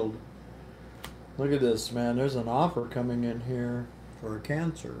world. Look at this, man. There's an offer coming in here for a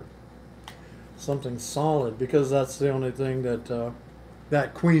Cancer. Something solid, because that's the only thing that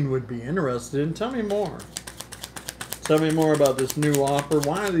that queen would be interested in. Tell me more. Tell me more about this new offer.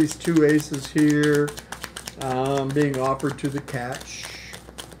 Why are these two aces here being offered to the catch?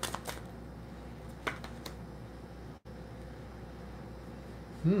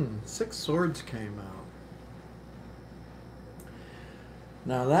 Six Swords came out.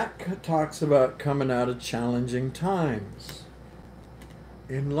 Now that talks about coming out of challenging times.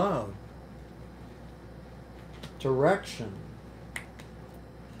 In love. Direction.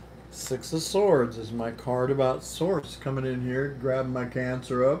 Six of Swords is my card about Source coming in here, grabbing my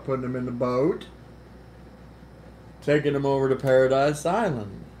Cancer up, putting him in the boat. taking them over to Paradise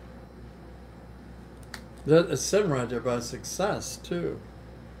Island. It's sitting right there by success, too.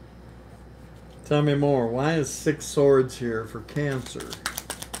 Tell me more. Why is 6 swords here for Cancer?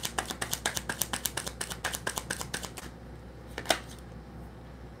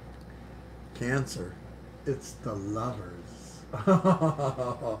 Cancer. It's the Lovers.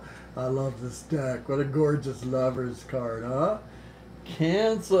 I love this deck. What a gorgeous Lovers card, huh?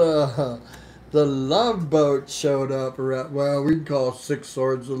 Cancer. The Love Boat showed up around. Well, we'd call 6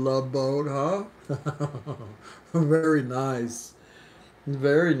 swords a love boat, huh? Very nice.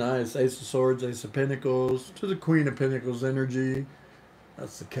 Very nice. Ace of Swords, Ace of Pentacles, to the Queen of Pentacles energy.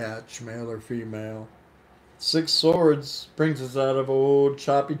 That's the catch, male or female. 6 swords brings us out of old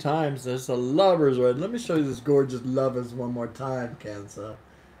choppy times. There's the Lovers right. Let me show you this gorgeous Lovers one more time, Cancer.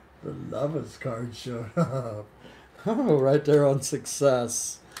 The Lovers card showed up. Oh, right there on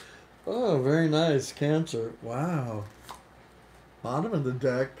success. Oh, very nice, Cancer. Wow. Bottom of the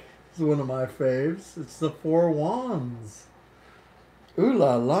deck is one of my faves. It's the 4 Wands. Ooh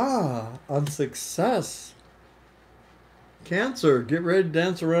la la, on success. Cancer, get ready to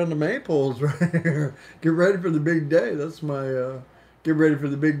dance around the maypoles right here. Get ready for the big day. That's my get ready for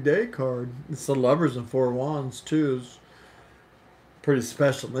the big day card. It's the Lovers and 4 Wands too. It's pretty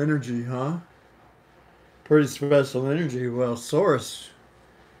special energy, huh? Pretty special energy. Well, Taurus,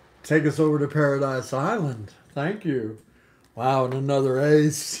 take us over to Paradise Island. Thank you. Wow, and another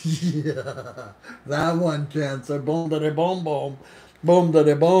ace. Yeah, that one, Cancer. Boom, da boom, boom. Boom,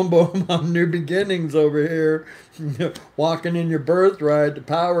 da boom, boom. On new beginnings over here. Walking in your birthright, the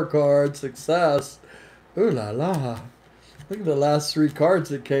power card, success. Ooh la la. Look at the last 3 cards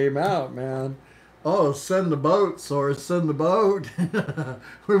that came out, man. Oh, send the boat, Taurus. Send the boat.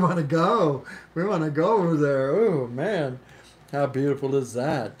 We want to go. We want to go over there. Oh, man. How beautiful is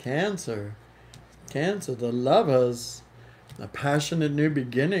that? Cancer. Cancer, the Lovers. A passionate new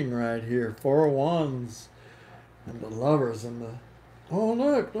beginning right here. 4 Wands. And the Lovers and the... Oh,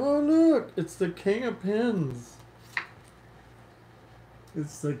 look. Oh, look. It's the King of Pins.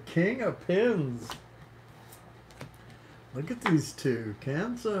 It's the King of Pins. Look at these two.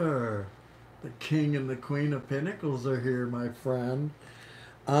 Cancer. The King and the Queen of Pentacles are here, my friend.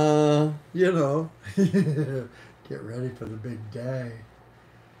 You know, get ready for the big day.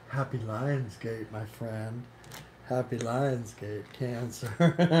 Happy Lionsgate, my friend. Happy Lionsgate,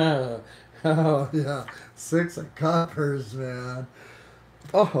 Cancer. Oh, yeah. 6 of Coppers, man.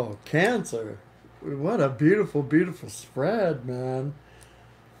 Oh, Cancer. What a beautiful, beautiful spread, man.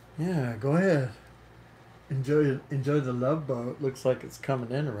 Yeah, go ahead. Enjoy the Love Boat. Looks like it's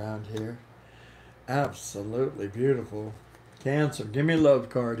coming in around here. Absolutely beautiful. Cancer. Give me a love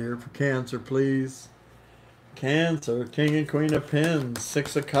card here for Cancer, please. Cancer. King and Queen of Pins.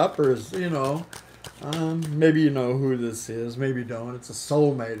 6 of Coppers. You know. Maybe you know who this is. Maybe you don't. It's a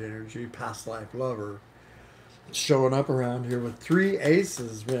soulmate energy. Past life lover. Showing up around here with 3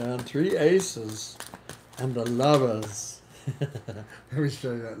 aces, man. 3 aces. And the Lovers. Let me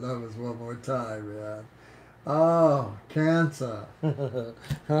show you that Lovers one more time, man. Oh, Cancer.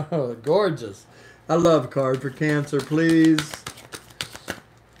 Oh, gorgeous. A love card for Cancer, please.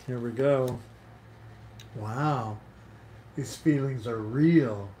 Here we go. Wow. These feelings are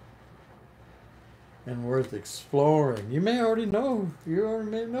real and worth exploring. You may already know. You already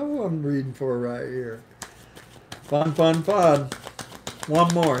may know who I'm reading for right here. Fun, fun, fun.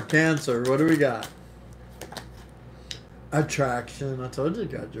 One more. Cancer. What do we got? Attraction. I told you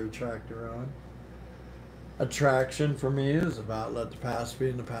got your attractor on. Attraction for me is about let the past be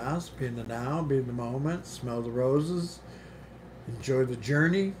in the past, be in the now, be in the moment, smell the roses, enjoy the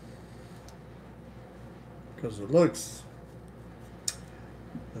journey. Because it looks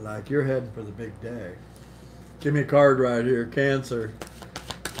like you're heading for the big day. Give me a card right here. Cancer.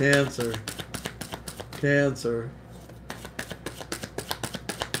 Cancer. Cancer.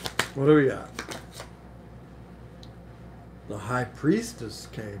 What do we got? The High Priestess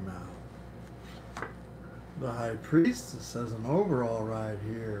came out. The High Priestess has an overall right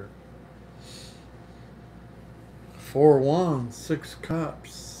here. 4 Wands, 6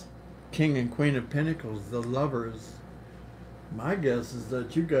 Cups, King and Queen of Pentacles, the Lovers. My guess is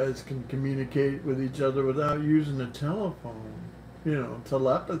that you guys can communicate with each other without using a telephone. You know,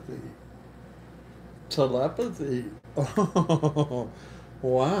 telepathy. Telepathy. Oh,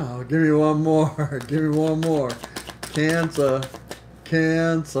 wow. Give me one more. Give me one more. Cancer.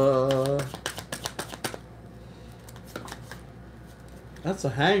 Cancer. That's a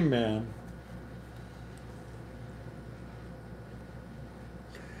hangman.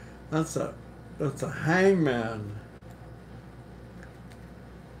 That's a hangman.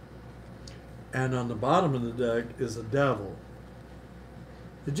 And on the bottom of the deck is a devil.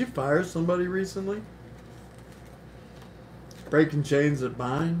 Did you fire somebody recently? Breaking chains that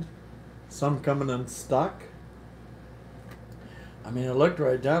bind? Some coming unstuck? I mean, I looked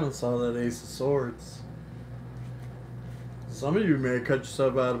right down and saw that Ace of Swords. Some of you may have cut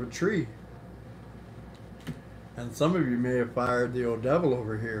yourself out of a tree. And some of you may have fired the old devil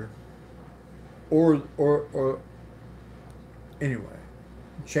over here. Or anyway.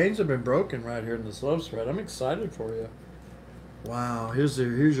 Chains have been broken right here in this love spread. I'm excited for you. Wow, here's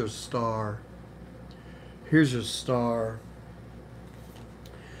your star. Here's your star.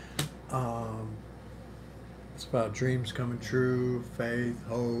 It's about dreams coming true, faith,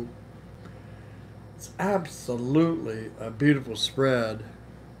 hope. It's absolutely a beautiful spread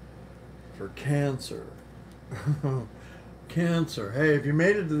for Cancer. Cancer. Hey, if you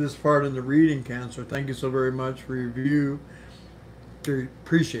made it to this part in the reading, Cancer, thank you so very much for your review.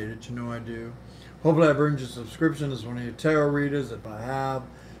 Appreciate it. You know I do. Hopefully I've earned your subscription as one of your tarot readers. If I have,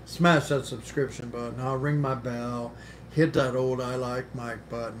 smash that subscription button. I'll ring my bell. Hit that old I like Mike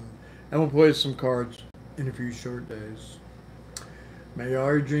button. And we'll play some cards in a few short days. May all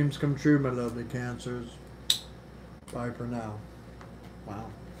your dreams come true, my lovely Cancers. Bye for now. Wow.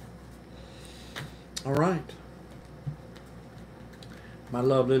 All right. My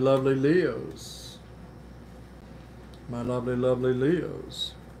lovely, lovely Leos. My lovely, lovely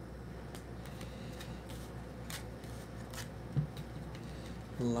Leos.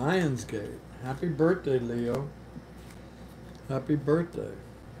 Lionsgate. Happy birthday, Leo. Happy birthday.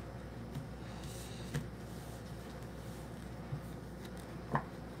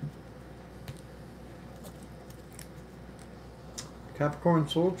 Capricorn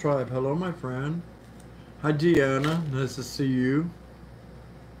Soul Tribe. Hello, my friend. Hi, Deanna. Nice to see you.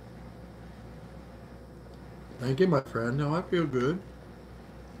 Thank you, my friend. Now I feel good.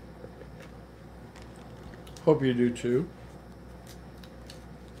 Hope you do too.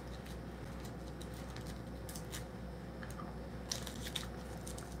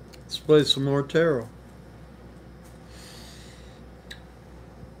 Let's play some more tarot.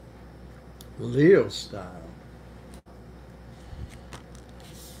 Leo style.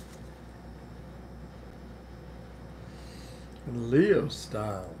 Leo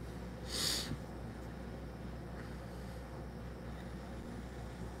style.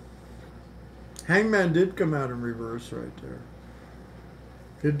 Hangman did come out in reverse right there.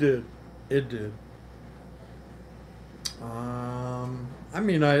 It did. It did. I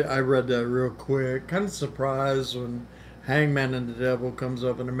mean, I read that real quick. Kind of surprised when Hangman and the Devil comes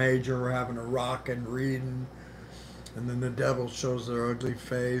up in a major. We're having a rockin' reading. And then the Devil shows their ugly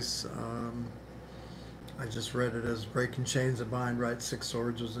face. I just read it as breaking chains of bind, right? 6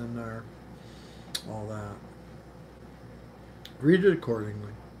 swords was in there. All that. Read it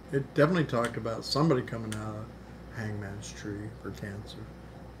accordingly. It definitely talked about somebody coming out of Hangman's tree for Cancer.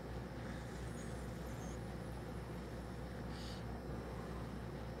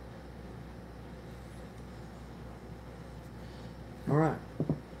 All right.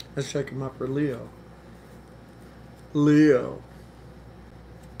 Let's check him up for Leo. Leo.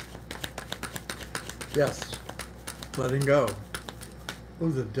 Yes. Letting go. Oh,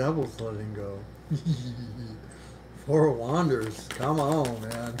 the Devil's letting go. 4 of Wanderers. Come on,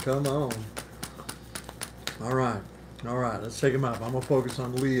 man. Come on. All right. All right. Let's take him up. I'm going to focus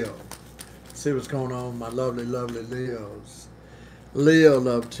on Leo. See what's going on with my lovely, lovely Leos. Leo,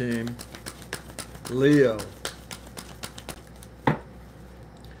 love team. Leo.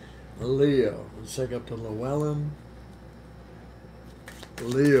 Leo. Let's check up to Llewellyn.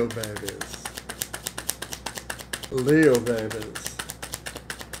 Leo, babies. Leo, babies.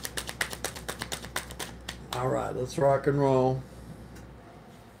 All right, let's rock and roll.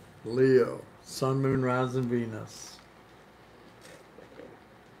 Leo, Sun, Moon, Rising, Venus.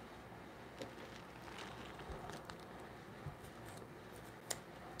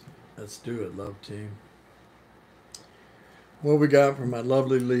 Let's do it, love team. What we got for my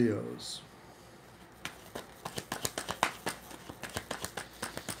lovely Leos?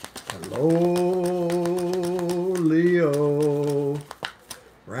 Hello, Leo.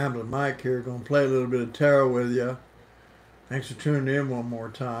 Ramblin Mike here, gonna play a little bit of tarot with you. Thanks for tuning in one more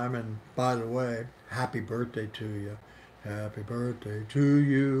time. And by the way, happy birthday to you. Happy birthday to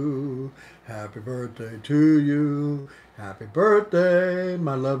you. Happy birthday to you. Happy birthday,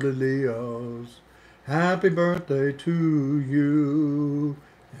 my lovely Leos. Happy birthday to you.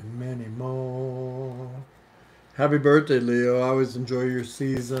 And many more. Happy birthday, Leo. I always enjoy your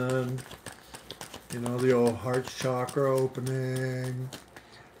season. You know, the old heart chakra opening.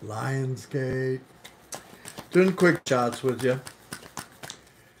 Lionsgate. Doing quick shots with you.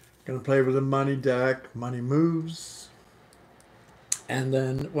 Going to play with the money deck. Money moves. And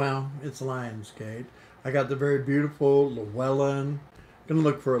then, well, it's Lionsgate. I got the very beautiful Llewellyn. Going to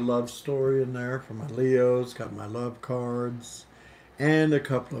look for a love story in there for my Leos. Got my love cards. And a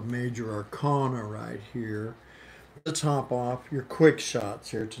couple of major arcana right here. To top off your quick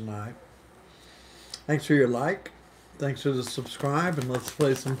shots here tonight. Thanks for your like. Thanks for the subscribe. And let's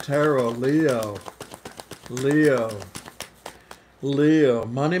play some tarot. Leo. Leo. Leo.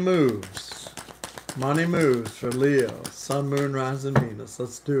 Money moves. Money moves for Leo. Sun, Moon, Rising, Venus.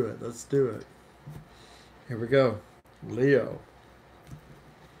 Let's do it. Let's do it. Here we go. Leo.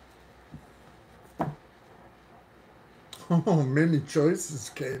 Oh, many choices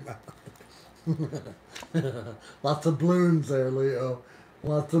came out. Lots of balloons there, Leo.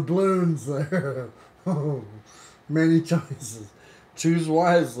 Lots of balloons there. Oh, many choices. Choose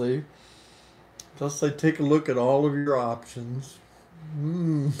wisely. Just say take a look at all of your options.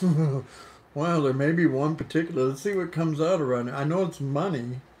 Well, there may be one particular. Let's see what comes out around it. I know it's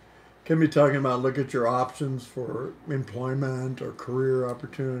money. Can be talking about look at your options for employment or career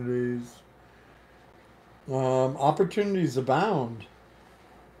opportunities. Opportunities abound.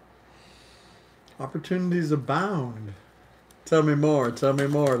 Opportunities abound. Tell me more. Tell me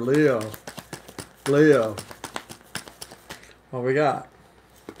more. Leo. Leo. What we got?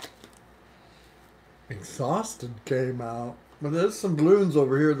 Exhausted came out. But there's some balloons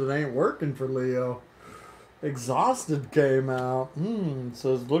over here that ain't working for Leo. Exhausted came out. It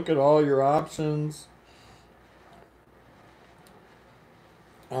says look at all your options.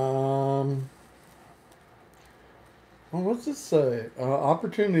 Well, what's it say?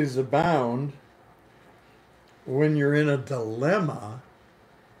 Opportunities abound when you're in a dilemma.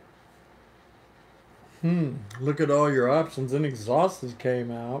 Look at all your options. And exhausted came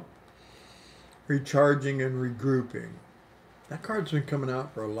out. Recharging and regrouping. That card's been coming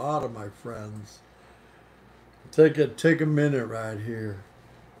out for a lot of my friends. Take a minute right here.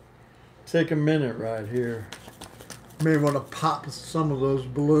 Take a minute right here. You may want to pop some of those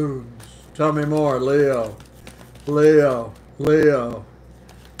balloons. Tell me more, Leo. Leo. Leo.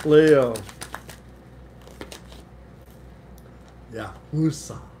 Leo. Yeah,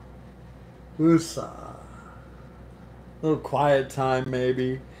 Woosah. Woosah. A little quiet time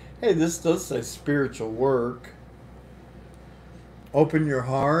maybe. Hey, this does say spiritual work. Open your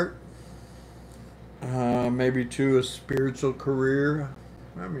heart. Maybe to a spiritual career.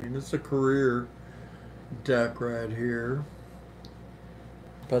 I mean, it's a career deck right here.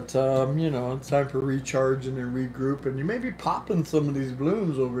 But, you know, it's time for recharging and regrouping. You may be popping some of these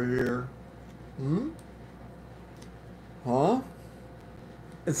balloons over here. Huh?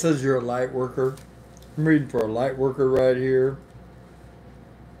 It says you're a light worker. I'm reading for a light worker right here.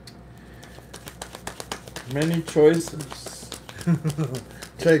 Many choices.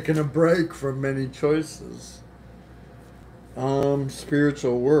 Taking a break from many choices.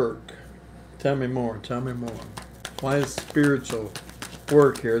 Spiritual work. Tell me more. Tell me more. Why is spiritual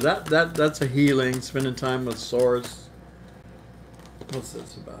work here? That's a healing. Spending time with Source. What's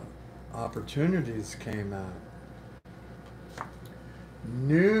this about? Opportunities came out.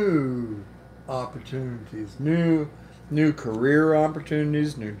 New opportunities. New career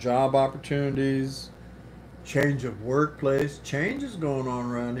opportunities. New job opportunities. Change of workplace. Change is going on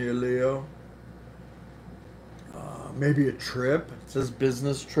around here, Leo. Maybe a trip. It says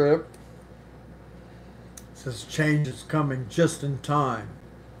business trip. It says change is coming just in time.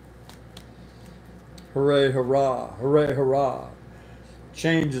 Hooray, hurrah. Hooray, hurrah.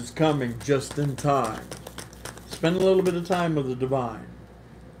 Change is coming just in time. Spend a little bit of time with the divine.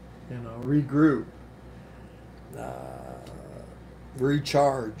 You know, regroup.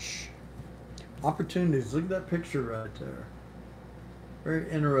 Recharge. Opportunities. Look at that picture right there.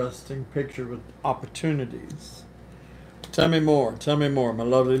 Very interesting picture with opportunities. Tell me more. Tell me more, my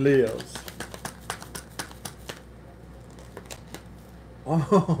lovely Leos.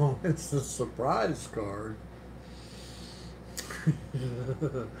 Oh, it's the surprise card.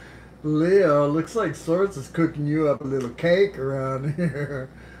 Leo, looks like Source is cooking you up a little cake around here.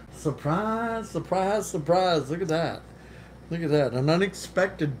 Surprise, surprise, surprise. Look at that. Look at that. An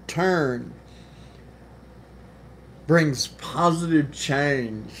unexpected turn brings positive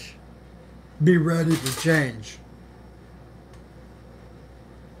change. Be ready for change.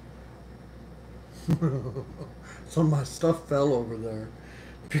 Some of my stuff fell over there.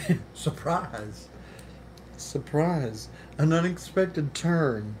 Surprise. Surprise. An unexpected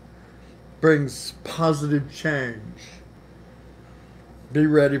turn brings positive change. Be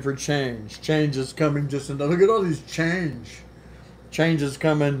ready for change. Change is coming just in time. Look at all these change. Change is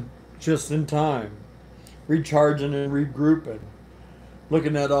coming just in time. Recharging and regrouping.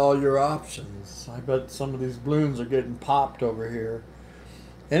 looking at all your options. I bet some of these balloons are getting popped over here.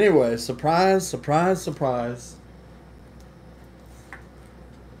 Anyway, surprise, surprise, surprise.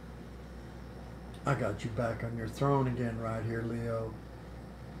 I got you back on your throne again right here, Leo.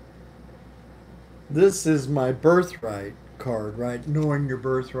 This is my birthright card, right? Knowing your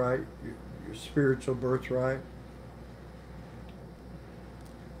birthright, your spiritual birthright.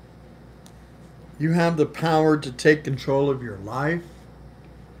 You have the power to take control of your life,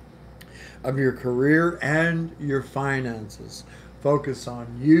 of your career, and your finances. Focus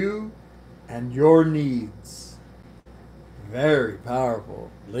on you and your needs. Very powerful.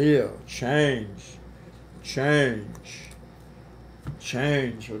 Leo, change. Change.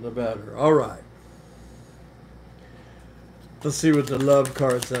 Change for the better. All right. Let's see what the love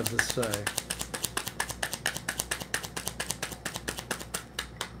cards have to say.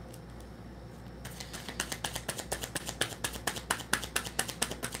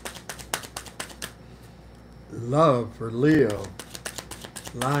 Love for Leo.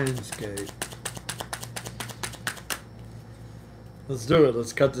 Lionsgate. Let's do it.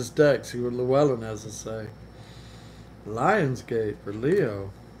 Let's cut this deck. See what Llewellyn has to say. Lionsgate for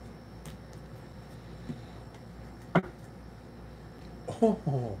Leo.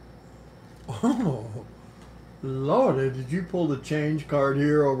 Oh, Lordy, did you pull the change card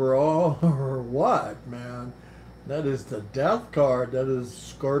here overall or what, man? That is the death card. That is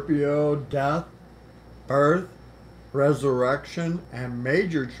Scorpio, death, birth, resurrection, and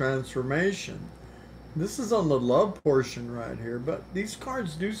major transformation. This is on the love portion right here, but these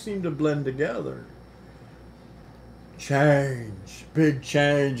cards do seem to blend together. Change. Big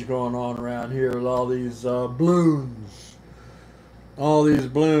change going on around here with all these balloons. All these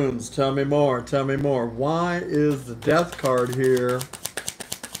balloons. Tell me more. Tell me more. Why is the death card here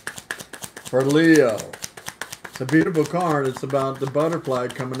for Leo? It's a beautiful card. It's about the butterfly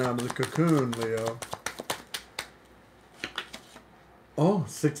coming out of the cocoon, Leo. Oh,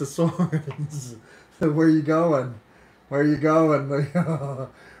 Six of Swords. Where you going? Where you going, Leo?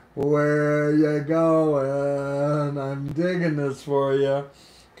 Where you going? I'm digging this for you.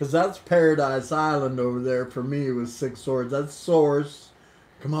 Because that's Paradise Island over there for me with Six Swords. That's Source.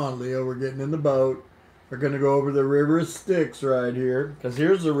 Come on, Leo. We're getting in the boat. We're going to go over the River of Styx right here. Because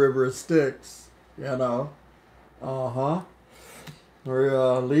here's the River of Styx. You know. Uh-huh.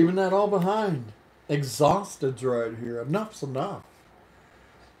 We're leaving that all behind. Exhausted's right here. Enough's enough.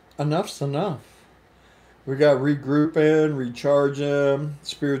 Enough's enough. We got regrouping, recharging,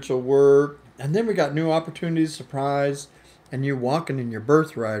 spiritual work. And then we got new opportunities, surprise, and you walking in your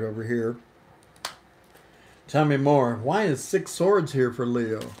birthright over here. Tell me more. Why is Six Swords here for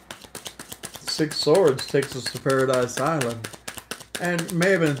Leo? Six Swords takes us to Paradise Island. And may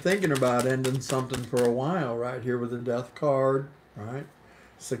have been thinking about ending something for a while right here with the Death card, right?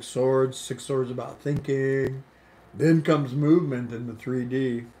 Six Swords about thinking. Then comes movement in the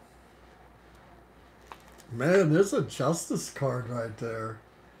 3D. Man, there's a Justice card right there.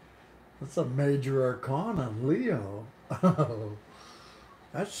 That's a major arcana, Leo. Oh,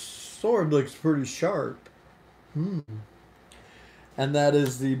 that sword looks pretty sharp. And that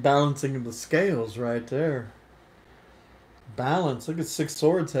is the balancing of the scales right there. Balance. Look at Six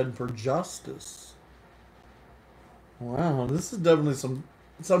Swords heading for justice. Wow, this is definitely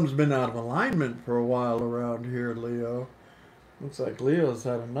something's been out of alignment for a while around here, Leo. Looks like Leo's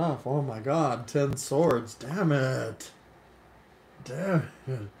had enough. Oh my God, 10 swords. Damn it. Damn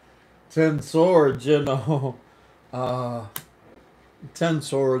it. 10 swords, you know. 10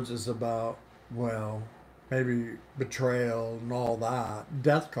 swords is about, well, maybe betrayal and all that.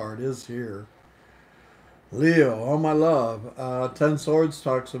 Death card is here. Leo, oh my love. 10 swords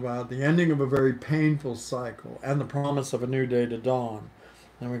talks about the ending of a very painful cycle and the promise of a new day to dawn.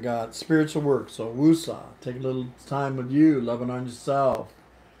 Then we got spiritual work, so Wusa, take a little time with you, loving on yourself.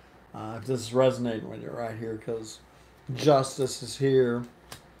 If this is resonating with you right here, because justice is here.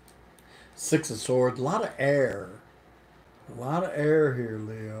 Six of Swords, a lot of air. A lot of air here,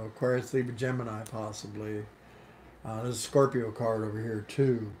 Leo. Aquarius, Libra, Gemini, possibly. There's a Scorpio card over here,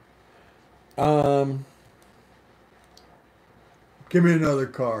 too. Give me another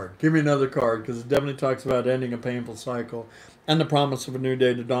card. Give me another card, because it definitely talks about ending a painful cycle and the promise of a new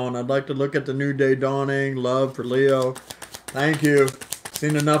day to dawn. I'd like to look at the new day dawning. Love for Leo. Thank you.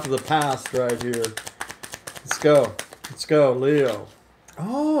 Seen enough of the past right here. Let's go. Let's go, Leo.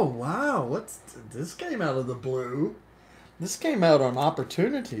 Oh, wow. This came out of the blue. This came out on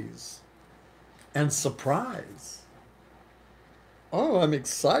opportunities and surprise. Oh, I'm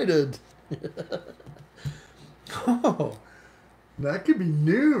excited. Oh, that could be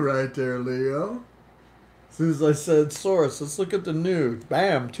new right there, Leo. As soon as I said source, let's look at the new.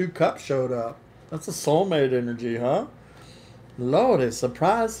 Bam, 2 cups showed up. That's a soulmate energy, huh? Lordy,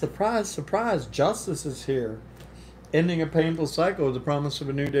 surprise, surprise, surprise. Justice is here. Ending a painful cycle with the promise of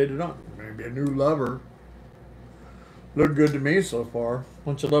a new day to dawn. Maybe a new lover. Look good to me so far.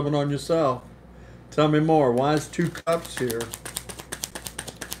 Want you loving on yourself. Tell me more. Why is 2 cups here?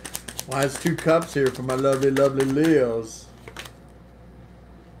 Why is 2 cups here for my lovely, lovely Leos?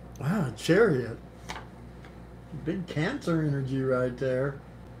 Wow, Chariot. Big Cancer energy right there.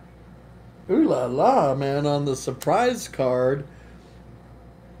 Ooh la la, man. On the surprise card,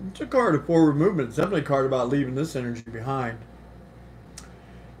 it's a card of forward movement. It's definitely a card about leaving this energy behind.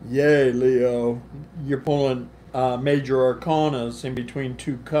 Yay, Leo. You're pulling major arcanas in between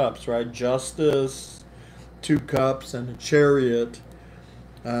 2 cups, right? Justice, 2 cups, and a Chariot.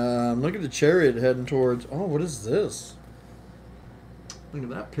 Look at the Chariot heading towards... Oh, what is this? Look at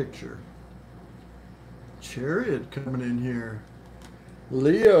that picture. Chariot coming in here.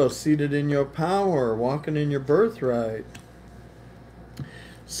 Leo, seated in your power, walking in your birthright.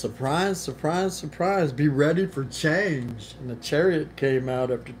 Surprise, surprise, surprise. Be ready for change. And the Chariot came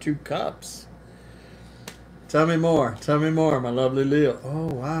out after 2 cups. Tell me more. Tell me more, my lovely Leo. Oh,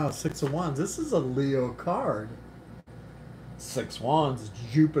 wow. 6 of Wands. This is a Leo card. 6 Wands is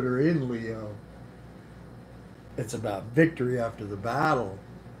Jupiter in Leo. It's about victory after the battle.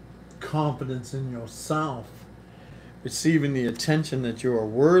 Confidence in yourself. Receiving the attention that you are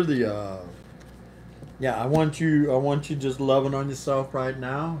worthy of. Yeah, I want you just loving on yourself right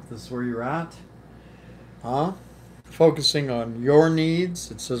now. This is where you're at. Huh? Focusing on your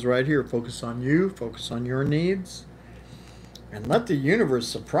needs. It says right here, focus on you, focus on your needs. And let the universe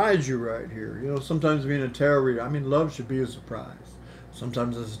surprise you right here. You know, sometimes being a tarot reader, I mean, love should be a surprise.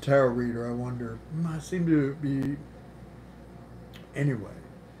 Sometimes as a tarot reader, I wonder, I seem to be... Anyway.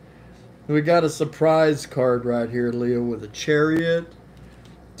 We got a surprise card right here, Leo, with a Chariot,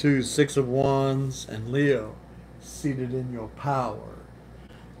 2 6 of Wands, and Leo, seated in your power,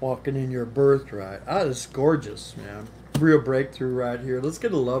 walking in your birthright. Ah, this is gorgeous, man. Real breakthrough right here. Let's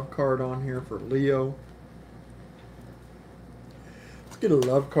get a love card on here for Leo. Let's get a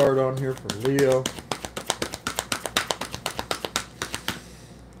love card on here for Leo.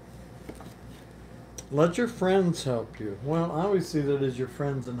 Let your friends help you. Well, I always see that as your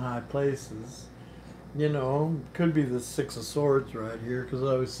friends in high places. You know, could be the 6 of Swords right here, because I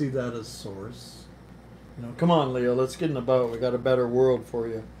always see that as source. You know, come on, Leo, let's get in the boat. We got a better world for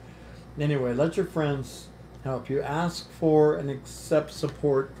you. Anyway, let your friends help you. Ask for and accept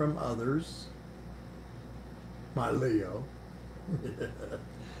support from others. My Leo.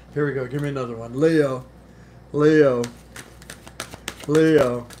 Here we go. Give me another one. Leo. Leo.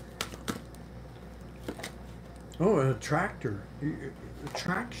 Leo. Oh, an attractor.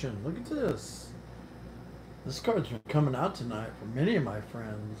 Attraction. Look at this. This card's been coming out tonight for many of my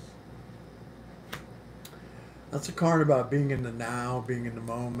friends. That's a card about being in the now, being in the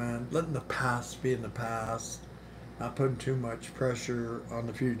moment, letting the past be in the past, not putting too much pressure on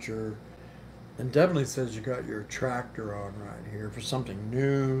the future. And definitely says you got your attractor on right here for something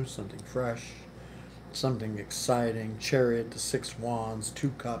new, something fresh, something exciting. Chariot, the 6 Wands,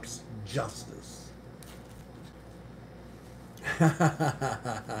 2 Cups, Justice.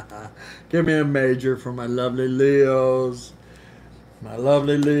 Give me a major for my lovely Leos. My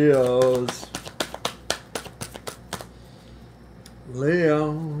lovely Leos.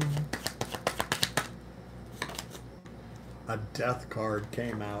 Leo. A death card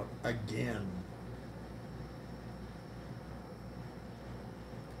came out again.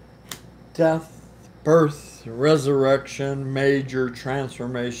 Death, birth, resurrection, major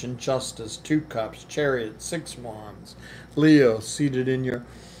transformation, justice, 2 Cups, Chariot, 6 Wands. Leo, seated in your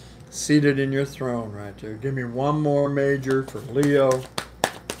throne right there. Give me one more major for Leo.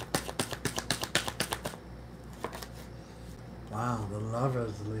 Wow, the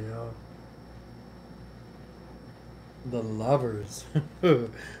Lovers, Leo. The Lovers.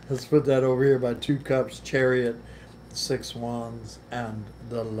 Let's put that over here by 2 Cups, Chariot, 6 Wands, and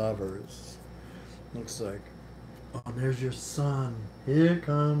the Lovers. Looks like, oh, there's your sun. Here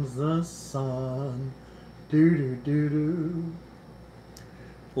comes the sun. Do do do do.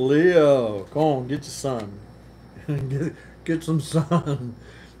 Leo, go on, get your sun. get some sun.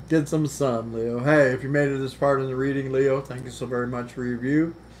 Get some sun, Leo. Hey, if you made it this part in the reading, Leo, thank you so very much for your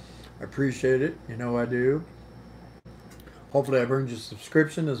review. I appreciate it. You know I do. Hopefully I've earned your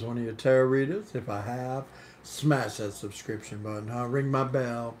subscription as one of your tarot readers. If I have, smash that subscription button. Ring my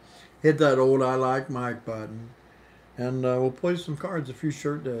bell. Hit that old I like Mike button. And we'll play some cards a few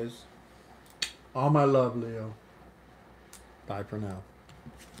short days. All my love, Leo. Bye for now.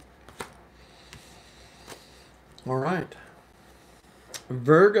 All right.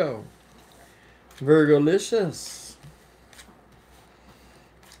 Virgo. Virgolicious.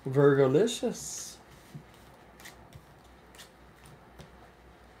 Virgolicious.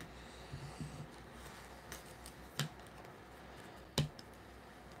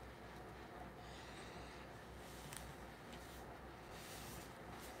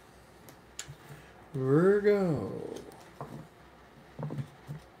 Virgo.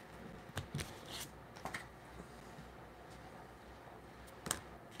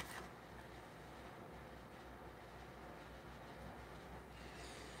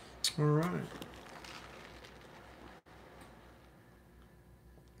 All right.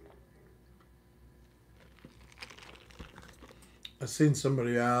 I seen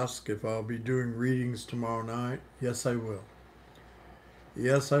somebody ask if I'll be doing readings tomorrow night. Yes, I will.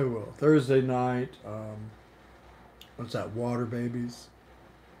 Yes, I will. Thursday night, what's that, Water Babies?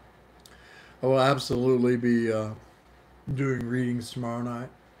 I will absolutely be doing readings tomorrow night,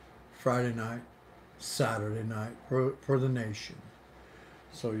 Friday night, Saturday night for the nation.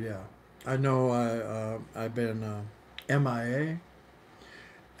 So yeah, I know I've been MIA,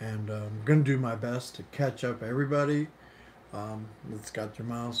 and I'm gonna do my best to catch up everybody that's got their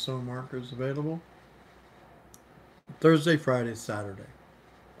milestone markers available. Thursday, Friday, Saturday,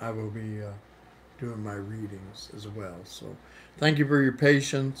 I will be doing my readings as well. So thank you for your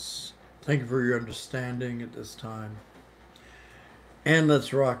patience. Thank you for your understanding at this time. And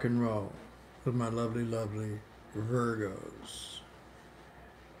let's rock and roll with my lovely, lovely Virgos.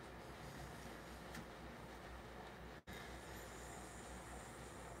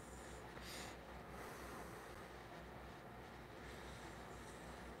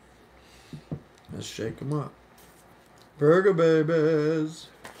 Let's shake them up. Virgo babies.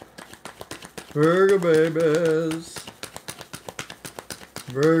 Virgo babies.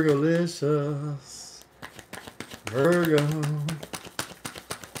 Virgolicious. Virgo.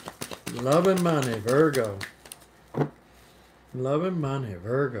 Love and money, Virgo. Love and money,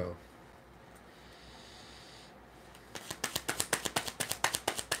 Virgo.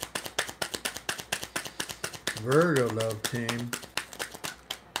 Virgo love team.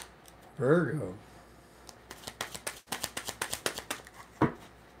 Virgo.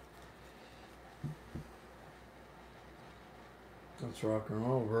 Let's rock and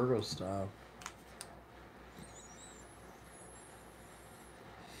roll Virgo style.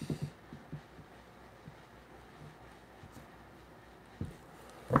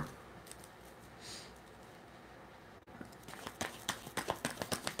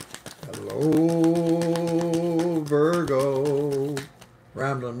 Hello, Virgo.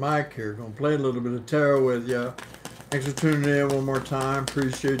 Ramblin Mike here. Gonna play a little bit of tarot with you. Thanks for tuning in one more time.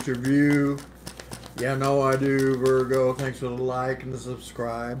 Appreciate your view. Yeah, no, I do, Virgo. Thanks for the like and the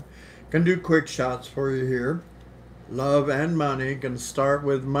subscribe. Gonna do quick shots for you here. Love and money. Gonna start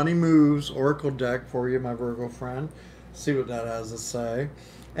with Money Moves Oracle deck for you, my Virgo friend. See what that has to say.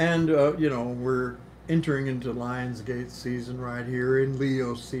 And, you know, we're entering into Lionsgate season right here, in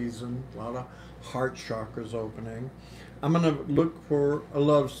Leo season. A lot of heart chakras opening. I'm going to look for a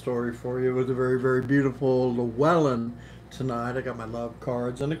love story for you with a very, very beautiful Llewellyn tonight. I got my love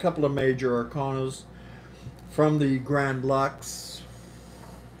cards and a couple of major arcanas from the Grand Lux.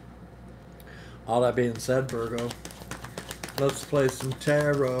 All that being said, Virgo, let's play some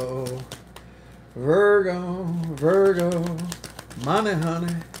tarot. Virgo, Virgo, money,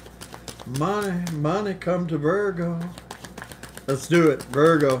 honey. Money, money, come to Virgo. Let's do it.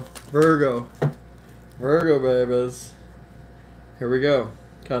 Virgo, Virgo, Virgo babies. Here we go.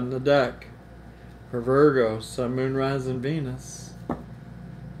 Cutting the deck. For Virgo, Sun, Moon, Rising, Venus.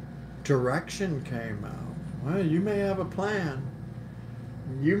 Direction came out. Well, you may have a plan.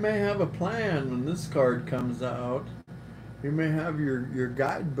 You may have a plan when this card comes out. You may have your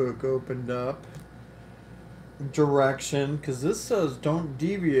guidebook opened up. Direction, because this says don't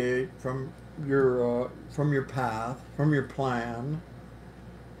deviate from your path, from your plan.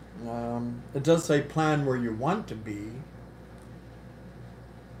 It does say plan where you want to be.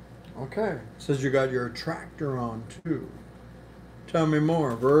 Okay, it says you got your attractor on too. Tell me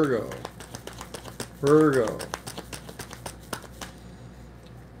more, Virgo. Virgo.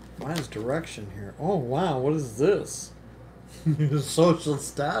 Why is direction here? Oh wow, what is this? Your social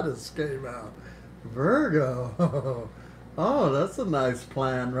status came out. Virgo. Oh, that's a nice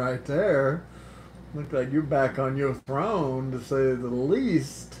plan right there. Look like you're back on your throne, to say the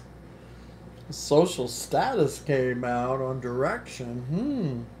least. Social status came out on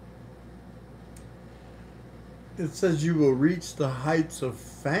direction. It says you will reach the heights of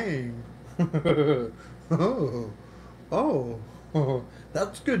fame. Oh,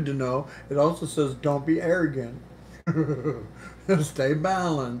 that's good to know. It also says don't be arrogant. Stay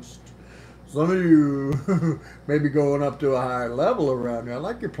balanced. Some of you may be going up to a higher level around here. I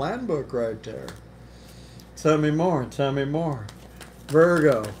like your plan book right there. Tell me more. Tell me more.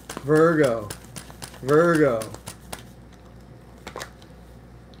 Virgo. Virgo. Virgo.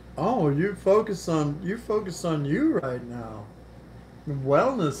 Oh, you focus on you right now.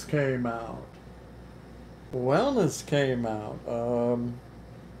 Wellness came out. Wellness came out.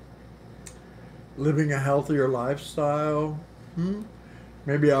 Living a healthier lifestyle.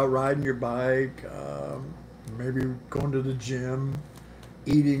 Maybe out riding your bike. Maybe going to the gym.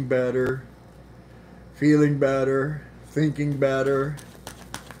 Eating better. Feeling better. Thinking better.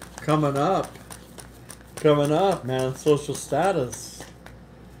 Coming up. Coming up, man. Social status.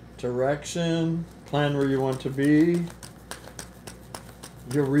 Direction. Plan where you want to be.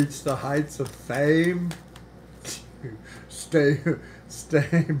 You'll reach the heights of fame. Stay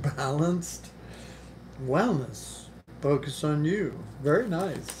balanced. Wellness. Focus on you. Very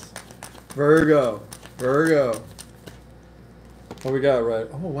nice. Virgo. Virgo. What we got right?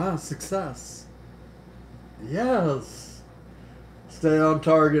 Oh, wow. Success. Yes. Stay on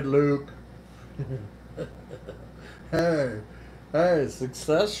target, Luke. Hey. Hey,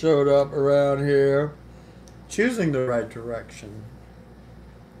 success showed up around here. Choosing the right direction.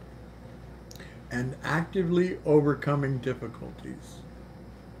 And actively overcoming difficulties.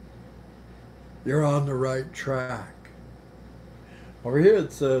 You're on the right track. Over here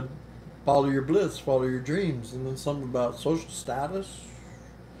it said, follow your bliss, follow your dreams, and then something about social status.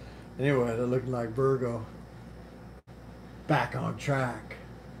 Anyway, they're looking like Virgo. Back on track.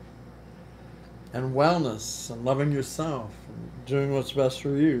 And wellness, and loving yourself, and doing what's best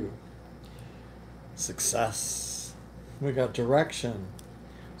for you. Success. We got direction,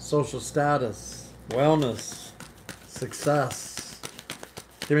 social status, wellness, success.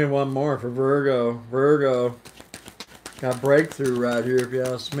 Give me one more for Virgo. Virgo. Got breakthrough right here if you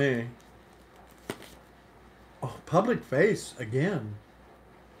ask me. Oh, public face again.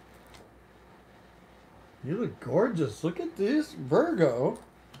 You look gorgeous. Look at this, Virgo.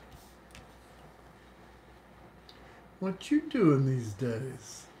 What you doing these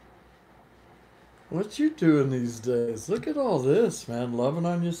days? What you doing these days? Look at all this, man. Loving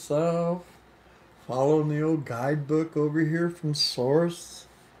on yourself. Following the old guidebook over here from Source.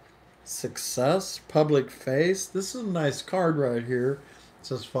 Success, public face. This is a nice card right here. It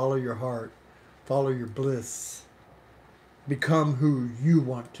says follow your heart. Follow your bliss. Become who you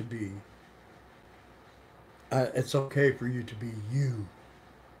want to be. It's okay for you to be you.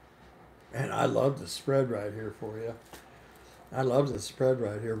 And I love the spread right here for you. I love the spread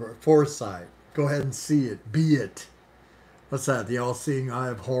right here. Foresight. Go ahead and see it. Be it. What's that? The all-seeing eye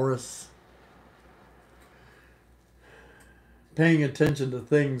of Horus? Paying attention to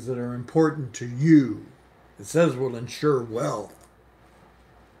things that are important to you. It says will ensure wealth.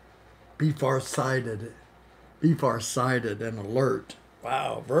 Be farsighted. Be farsighted and alert.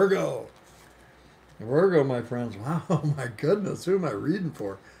 Wow, Virgo. Virgo, my friends. Wow, my goodness. Who am I reading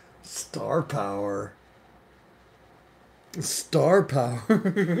for? Star power. Star power.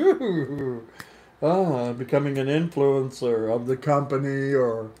 Becoming an influencer of the company,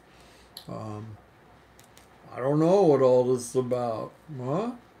 or I don't know what all this is about.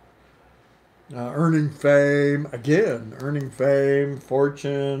 Huh? Earning fame. Again, earning fame,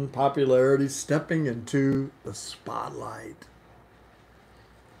 fortune, popularity, stepping into the spotlight.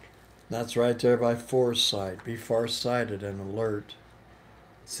 That's right there by foresight. Be farsighted and alert.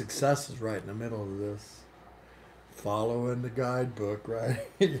 Success is right in the middle of this. Following the guidebook, right?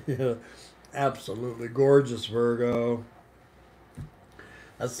 Yeah. Absolutely gorgeous, Virgo.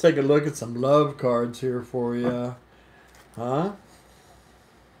 Let's take a look at some love cards here for you. Huh?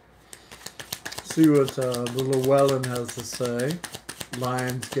 See what the Llewellyn has to say.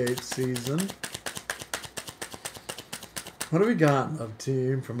 Lionsgate season. What do we got, love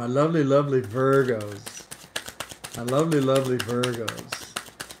team, for my lovely, lovely Virgos? My lovely, lovely Virgos.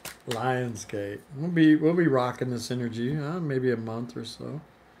 Lionsgate. We'll be rocking this energy, maybe a month or so.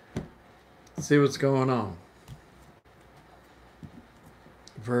 Let's see what's going on.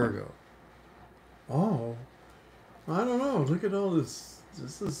 Virgo. Oh, I don't know. Look at all this.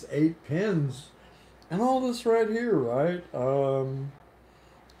 This is 8 pins, and all this right here, right?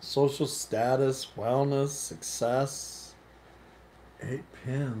 Social status, wellness, success. 8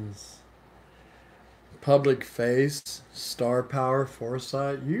 pins. Public face, star power,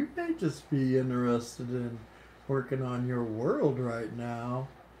 foresight. You may just be interested in working on your world right now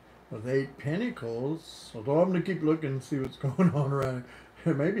with 8 pentacles. Although I'm going to keep looking and see what's going on around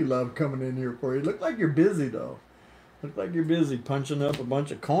here. Maybe love coming in here for you. Look like you're busy, though. Look like you're busy punching up a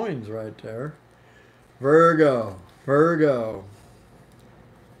bunch of coins right there. Virgo. Virgo.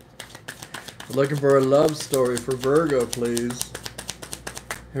 We're looking for a love story for Virgo, please.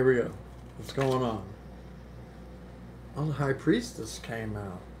 Here we go. What's going on? Oh, the High Priestess came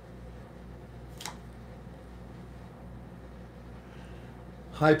out.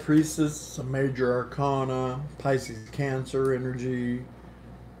 High Priestess, a major arcana, Pisces, Cancer energy.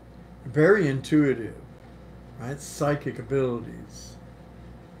 Very intuitive, right? Psychic abilities.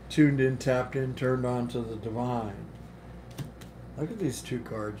 Tuned in, tapped in, turned on to the divine. Look at these two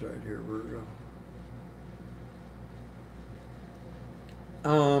cards right here, Virgo.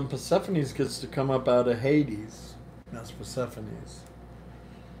 Persephone gets to come up out of Hades. That's Persephone's.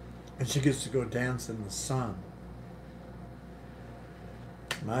 And she gets to go dance in the sun.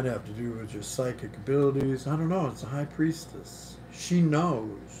 Might have to do with your psychic abilities. I don't know. It's a High Priestess. She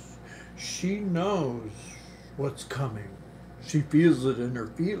knows. She knows what's coming. She feels it in her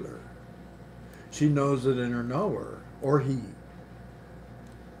feeler. She knows it in her knower. Or he.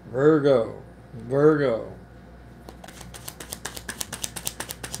 Virgo. Virgo.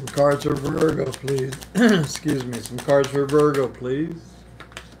 Some cards for Virgo, please. Excuse me. Some cards for Virgo, please.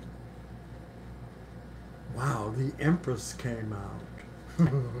 Wow, the Empress came out.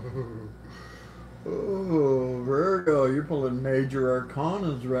 Oh, Virgo, you're pulling major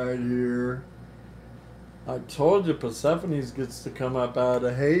arcanas right here. I told you Persephone gets to come up out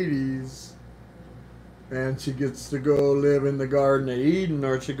of Hades. And she gets to go live in the Garden of Eden,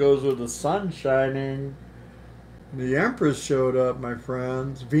 or she goes where the sun's shining. The Empress showed up, my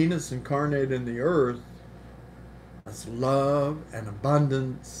friends. Venus incarnate in the earth. That's love and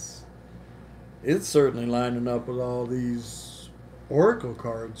abundance. It's certainly lining up with all these oracle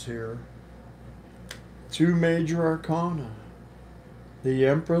cards here. Two major arcana. The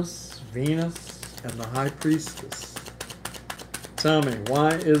Empress, Venus, and the High Priestess. Tell me,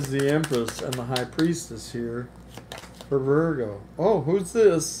 why is the Empress and the High Priestess here for Virgo? Oh, who's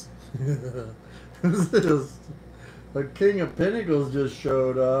this? Who's this? The King of Pentacles just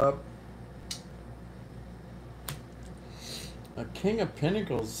showed up. A King of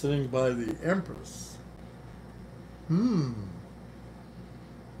Pentacles sitting by the Empress. Look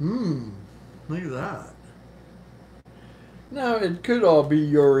at that. Now, it could all be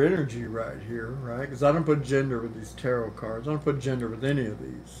your energy right here, right? Because I don't put gender with these tarot cards. I don't put gender with any of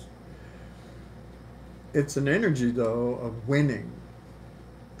these. It's an energy, though, of winning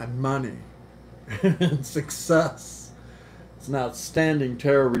and money and success. It's an outstanding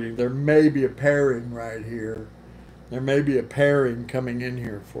tarot reading. There may be a pairing right here. There may be a pairing coming in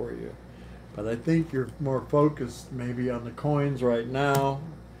here for you. But I think you're more focused maybe on the coins right now.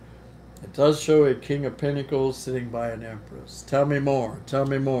 It does show a King of Pentacles sitting by an Empress. Tell me more. Tell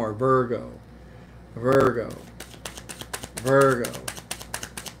me more. Virgo. Virgo. Virgo.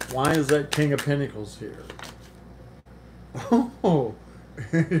 Why is that King of Pentacles here? Oh,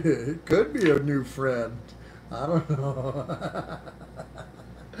 it could be a new friend. I don't know.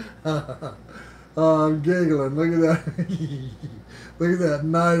 Oh, I'm giggling. Look at that. Look at that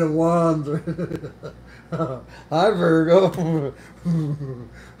Knight of Wands. Hi, Virgo.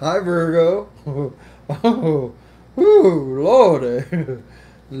 Hi, Virgo. Oh, Lordy.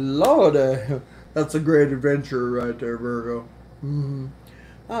 Lordy. That's a great adventure right there, Virgo. I'm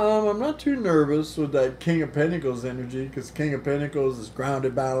not too nervous with that King of Pentacles energy, because King of Pentacles is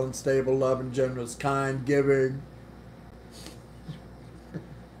grounded, balanced, stable, loving, generous, kind, giving.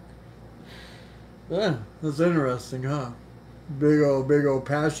 Yeah, that's interesting, huh? Big old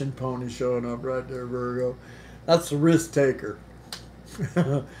passion pony showing up right there, Virgo. That's the risk taker.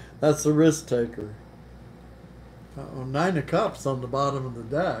 That's the risk taker. Uh-oh, 9 of Cups on the bottom of the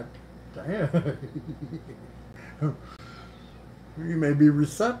deck. Damn. You may be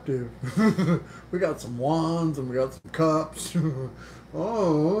receptive. We got some wands and we got some cups.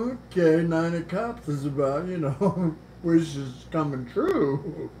 Oh, okay. 9 of Cups is about, wishes coming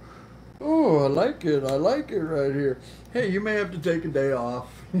true. Oh, I like it. I like it right here. Hey, you may have to take a day off.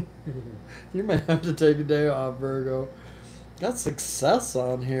 You may have to take a day off, Virgo. Got success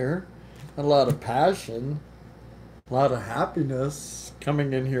on here. A lot of passion. A lot of happiness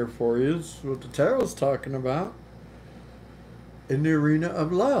coming in here for you. Is what the tarot's talking about. In the arena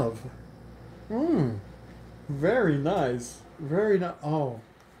of love. Very nice. Very nice. Oh.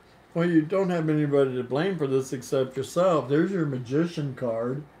 Well, you don't have anybody to blame for this except yourself. There's your Magician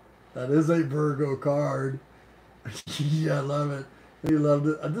card. That is a Virgo card. Yeah, I love it. You loved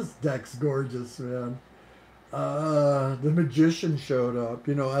it. This deck's gorgeous, man. The Magician showed up.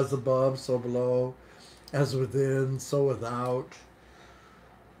 As above, so below. As within, so without.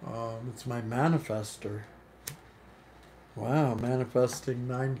 It's my manifester. Wow, manifesting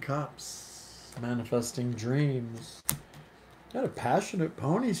 9 cups. Manifesting dreams. Got a passionate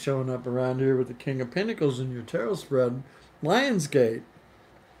pony showing up around here with the King of Pentacles in your tarot spread. Lionsgate.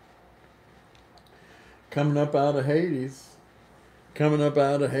 Coming up out of Hades. Coming up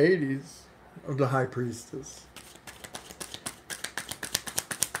out of Hades. Of the High Priestess.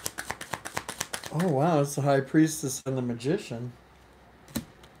 Oh wow, it's the High Priestess and the Magician.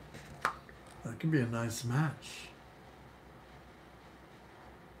 That could be a nice match.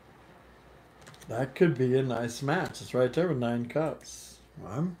 That could be a nice match. It's right there with 9 cups.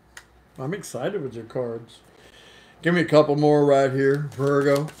 I'm excited with your cards. Give me a couple more right here.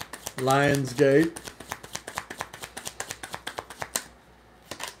 Virgo, Lionsgate.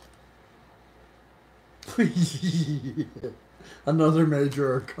 Another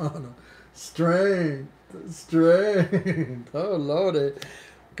major arcana. Strength. Oh, Lordy.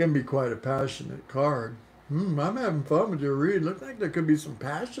 Can be quite a passionate card. I'm having fun with your read. Looks like there could be some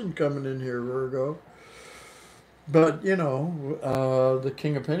passion coming in here, Virgo. But, you know, the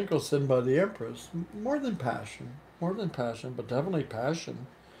King of Pentacles sitting by the Empress. More than passion, but definitely passion.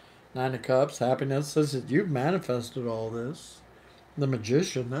 9 of Cups, happiness, says that you've manifested all this. The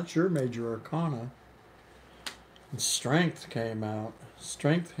Magician, that's your major arcana. And Strength came out.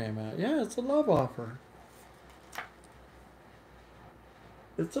 Yeah, it's a love offer.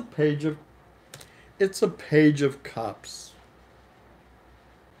 It's a page of cups.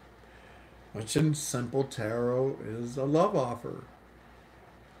 Which in simple tarot is a love offer.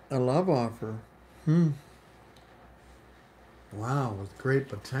 A love offer. Wow, with great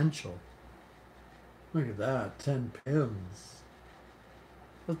potential. Look at that, 10 pins.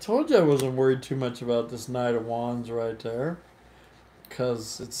 I told you I wasn't worried too much about this Knight of Wands right there.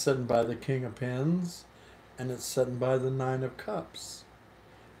 Because it's sitting by the King of Pins. And it's sitting by the 9 of Cups.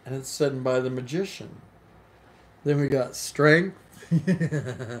 And it's sitting by the Magician. Then we got Strength.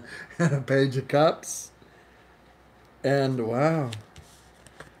 And a Page of Cups. And wow.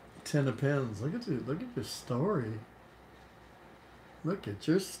 10 of Pins. Look at your story. Look at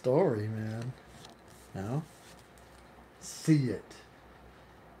your story, man. Now, see it.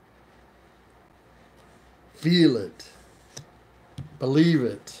 Feel it. Believe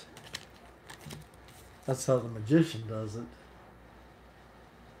it. That's how the Magician does it.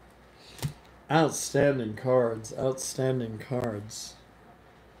 Outstanding cards. Outstanding cards.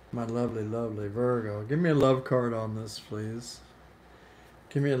 My lovely, lovely Virgo. Give me a love card on this, please.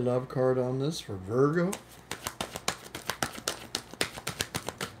 Give me a love card on this for Virgo.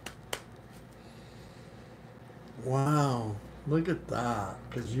 Wow. Look at that.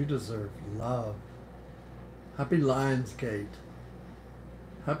 Because you deserve love. Happy Lionsgate.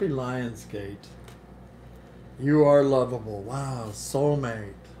 Happy Lionsgate. You are lovable. Wow.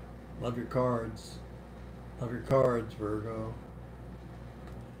 Soulmate. Love your cards. Love your cards, Virgo.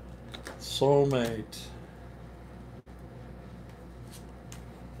 Soulmate.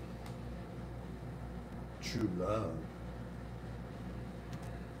 True love.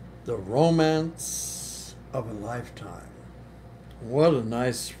 The romance of a lifetime. What a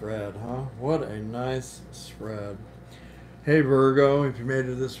nice spread, huh? What a nice spread. Hey Virgo, if you made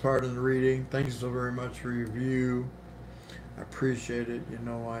it this part of the reading, thank you so very much for your view. I appreciate it. You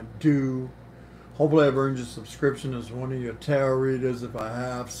know I do. Hopefully I've earned your subscription as one of your tarot readers. If I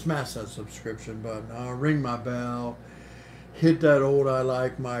have, smash that subscription button. Ring my bell. Hit that old I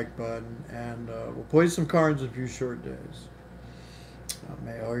like Mike button. And we'll play some cards in a few short days.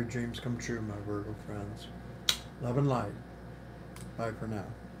 May all your dreams come true, my Virgo friends. Love and light. Bye for now.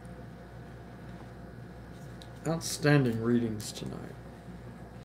 Outstanding readings tonight.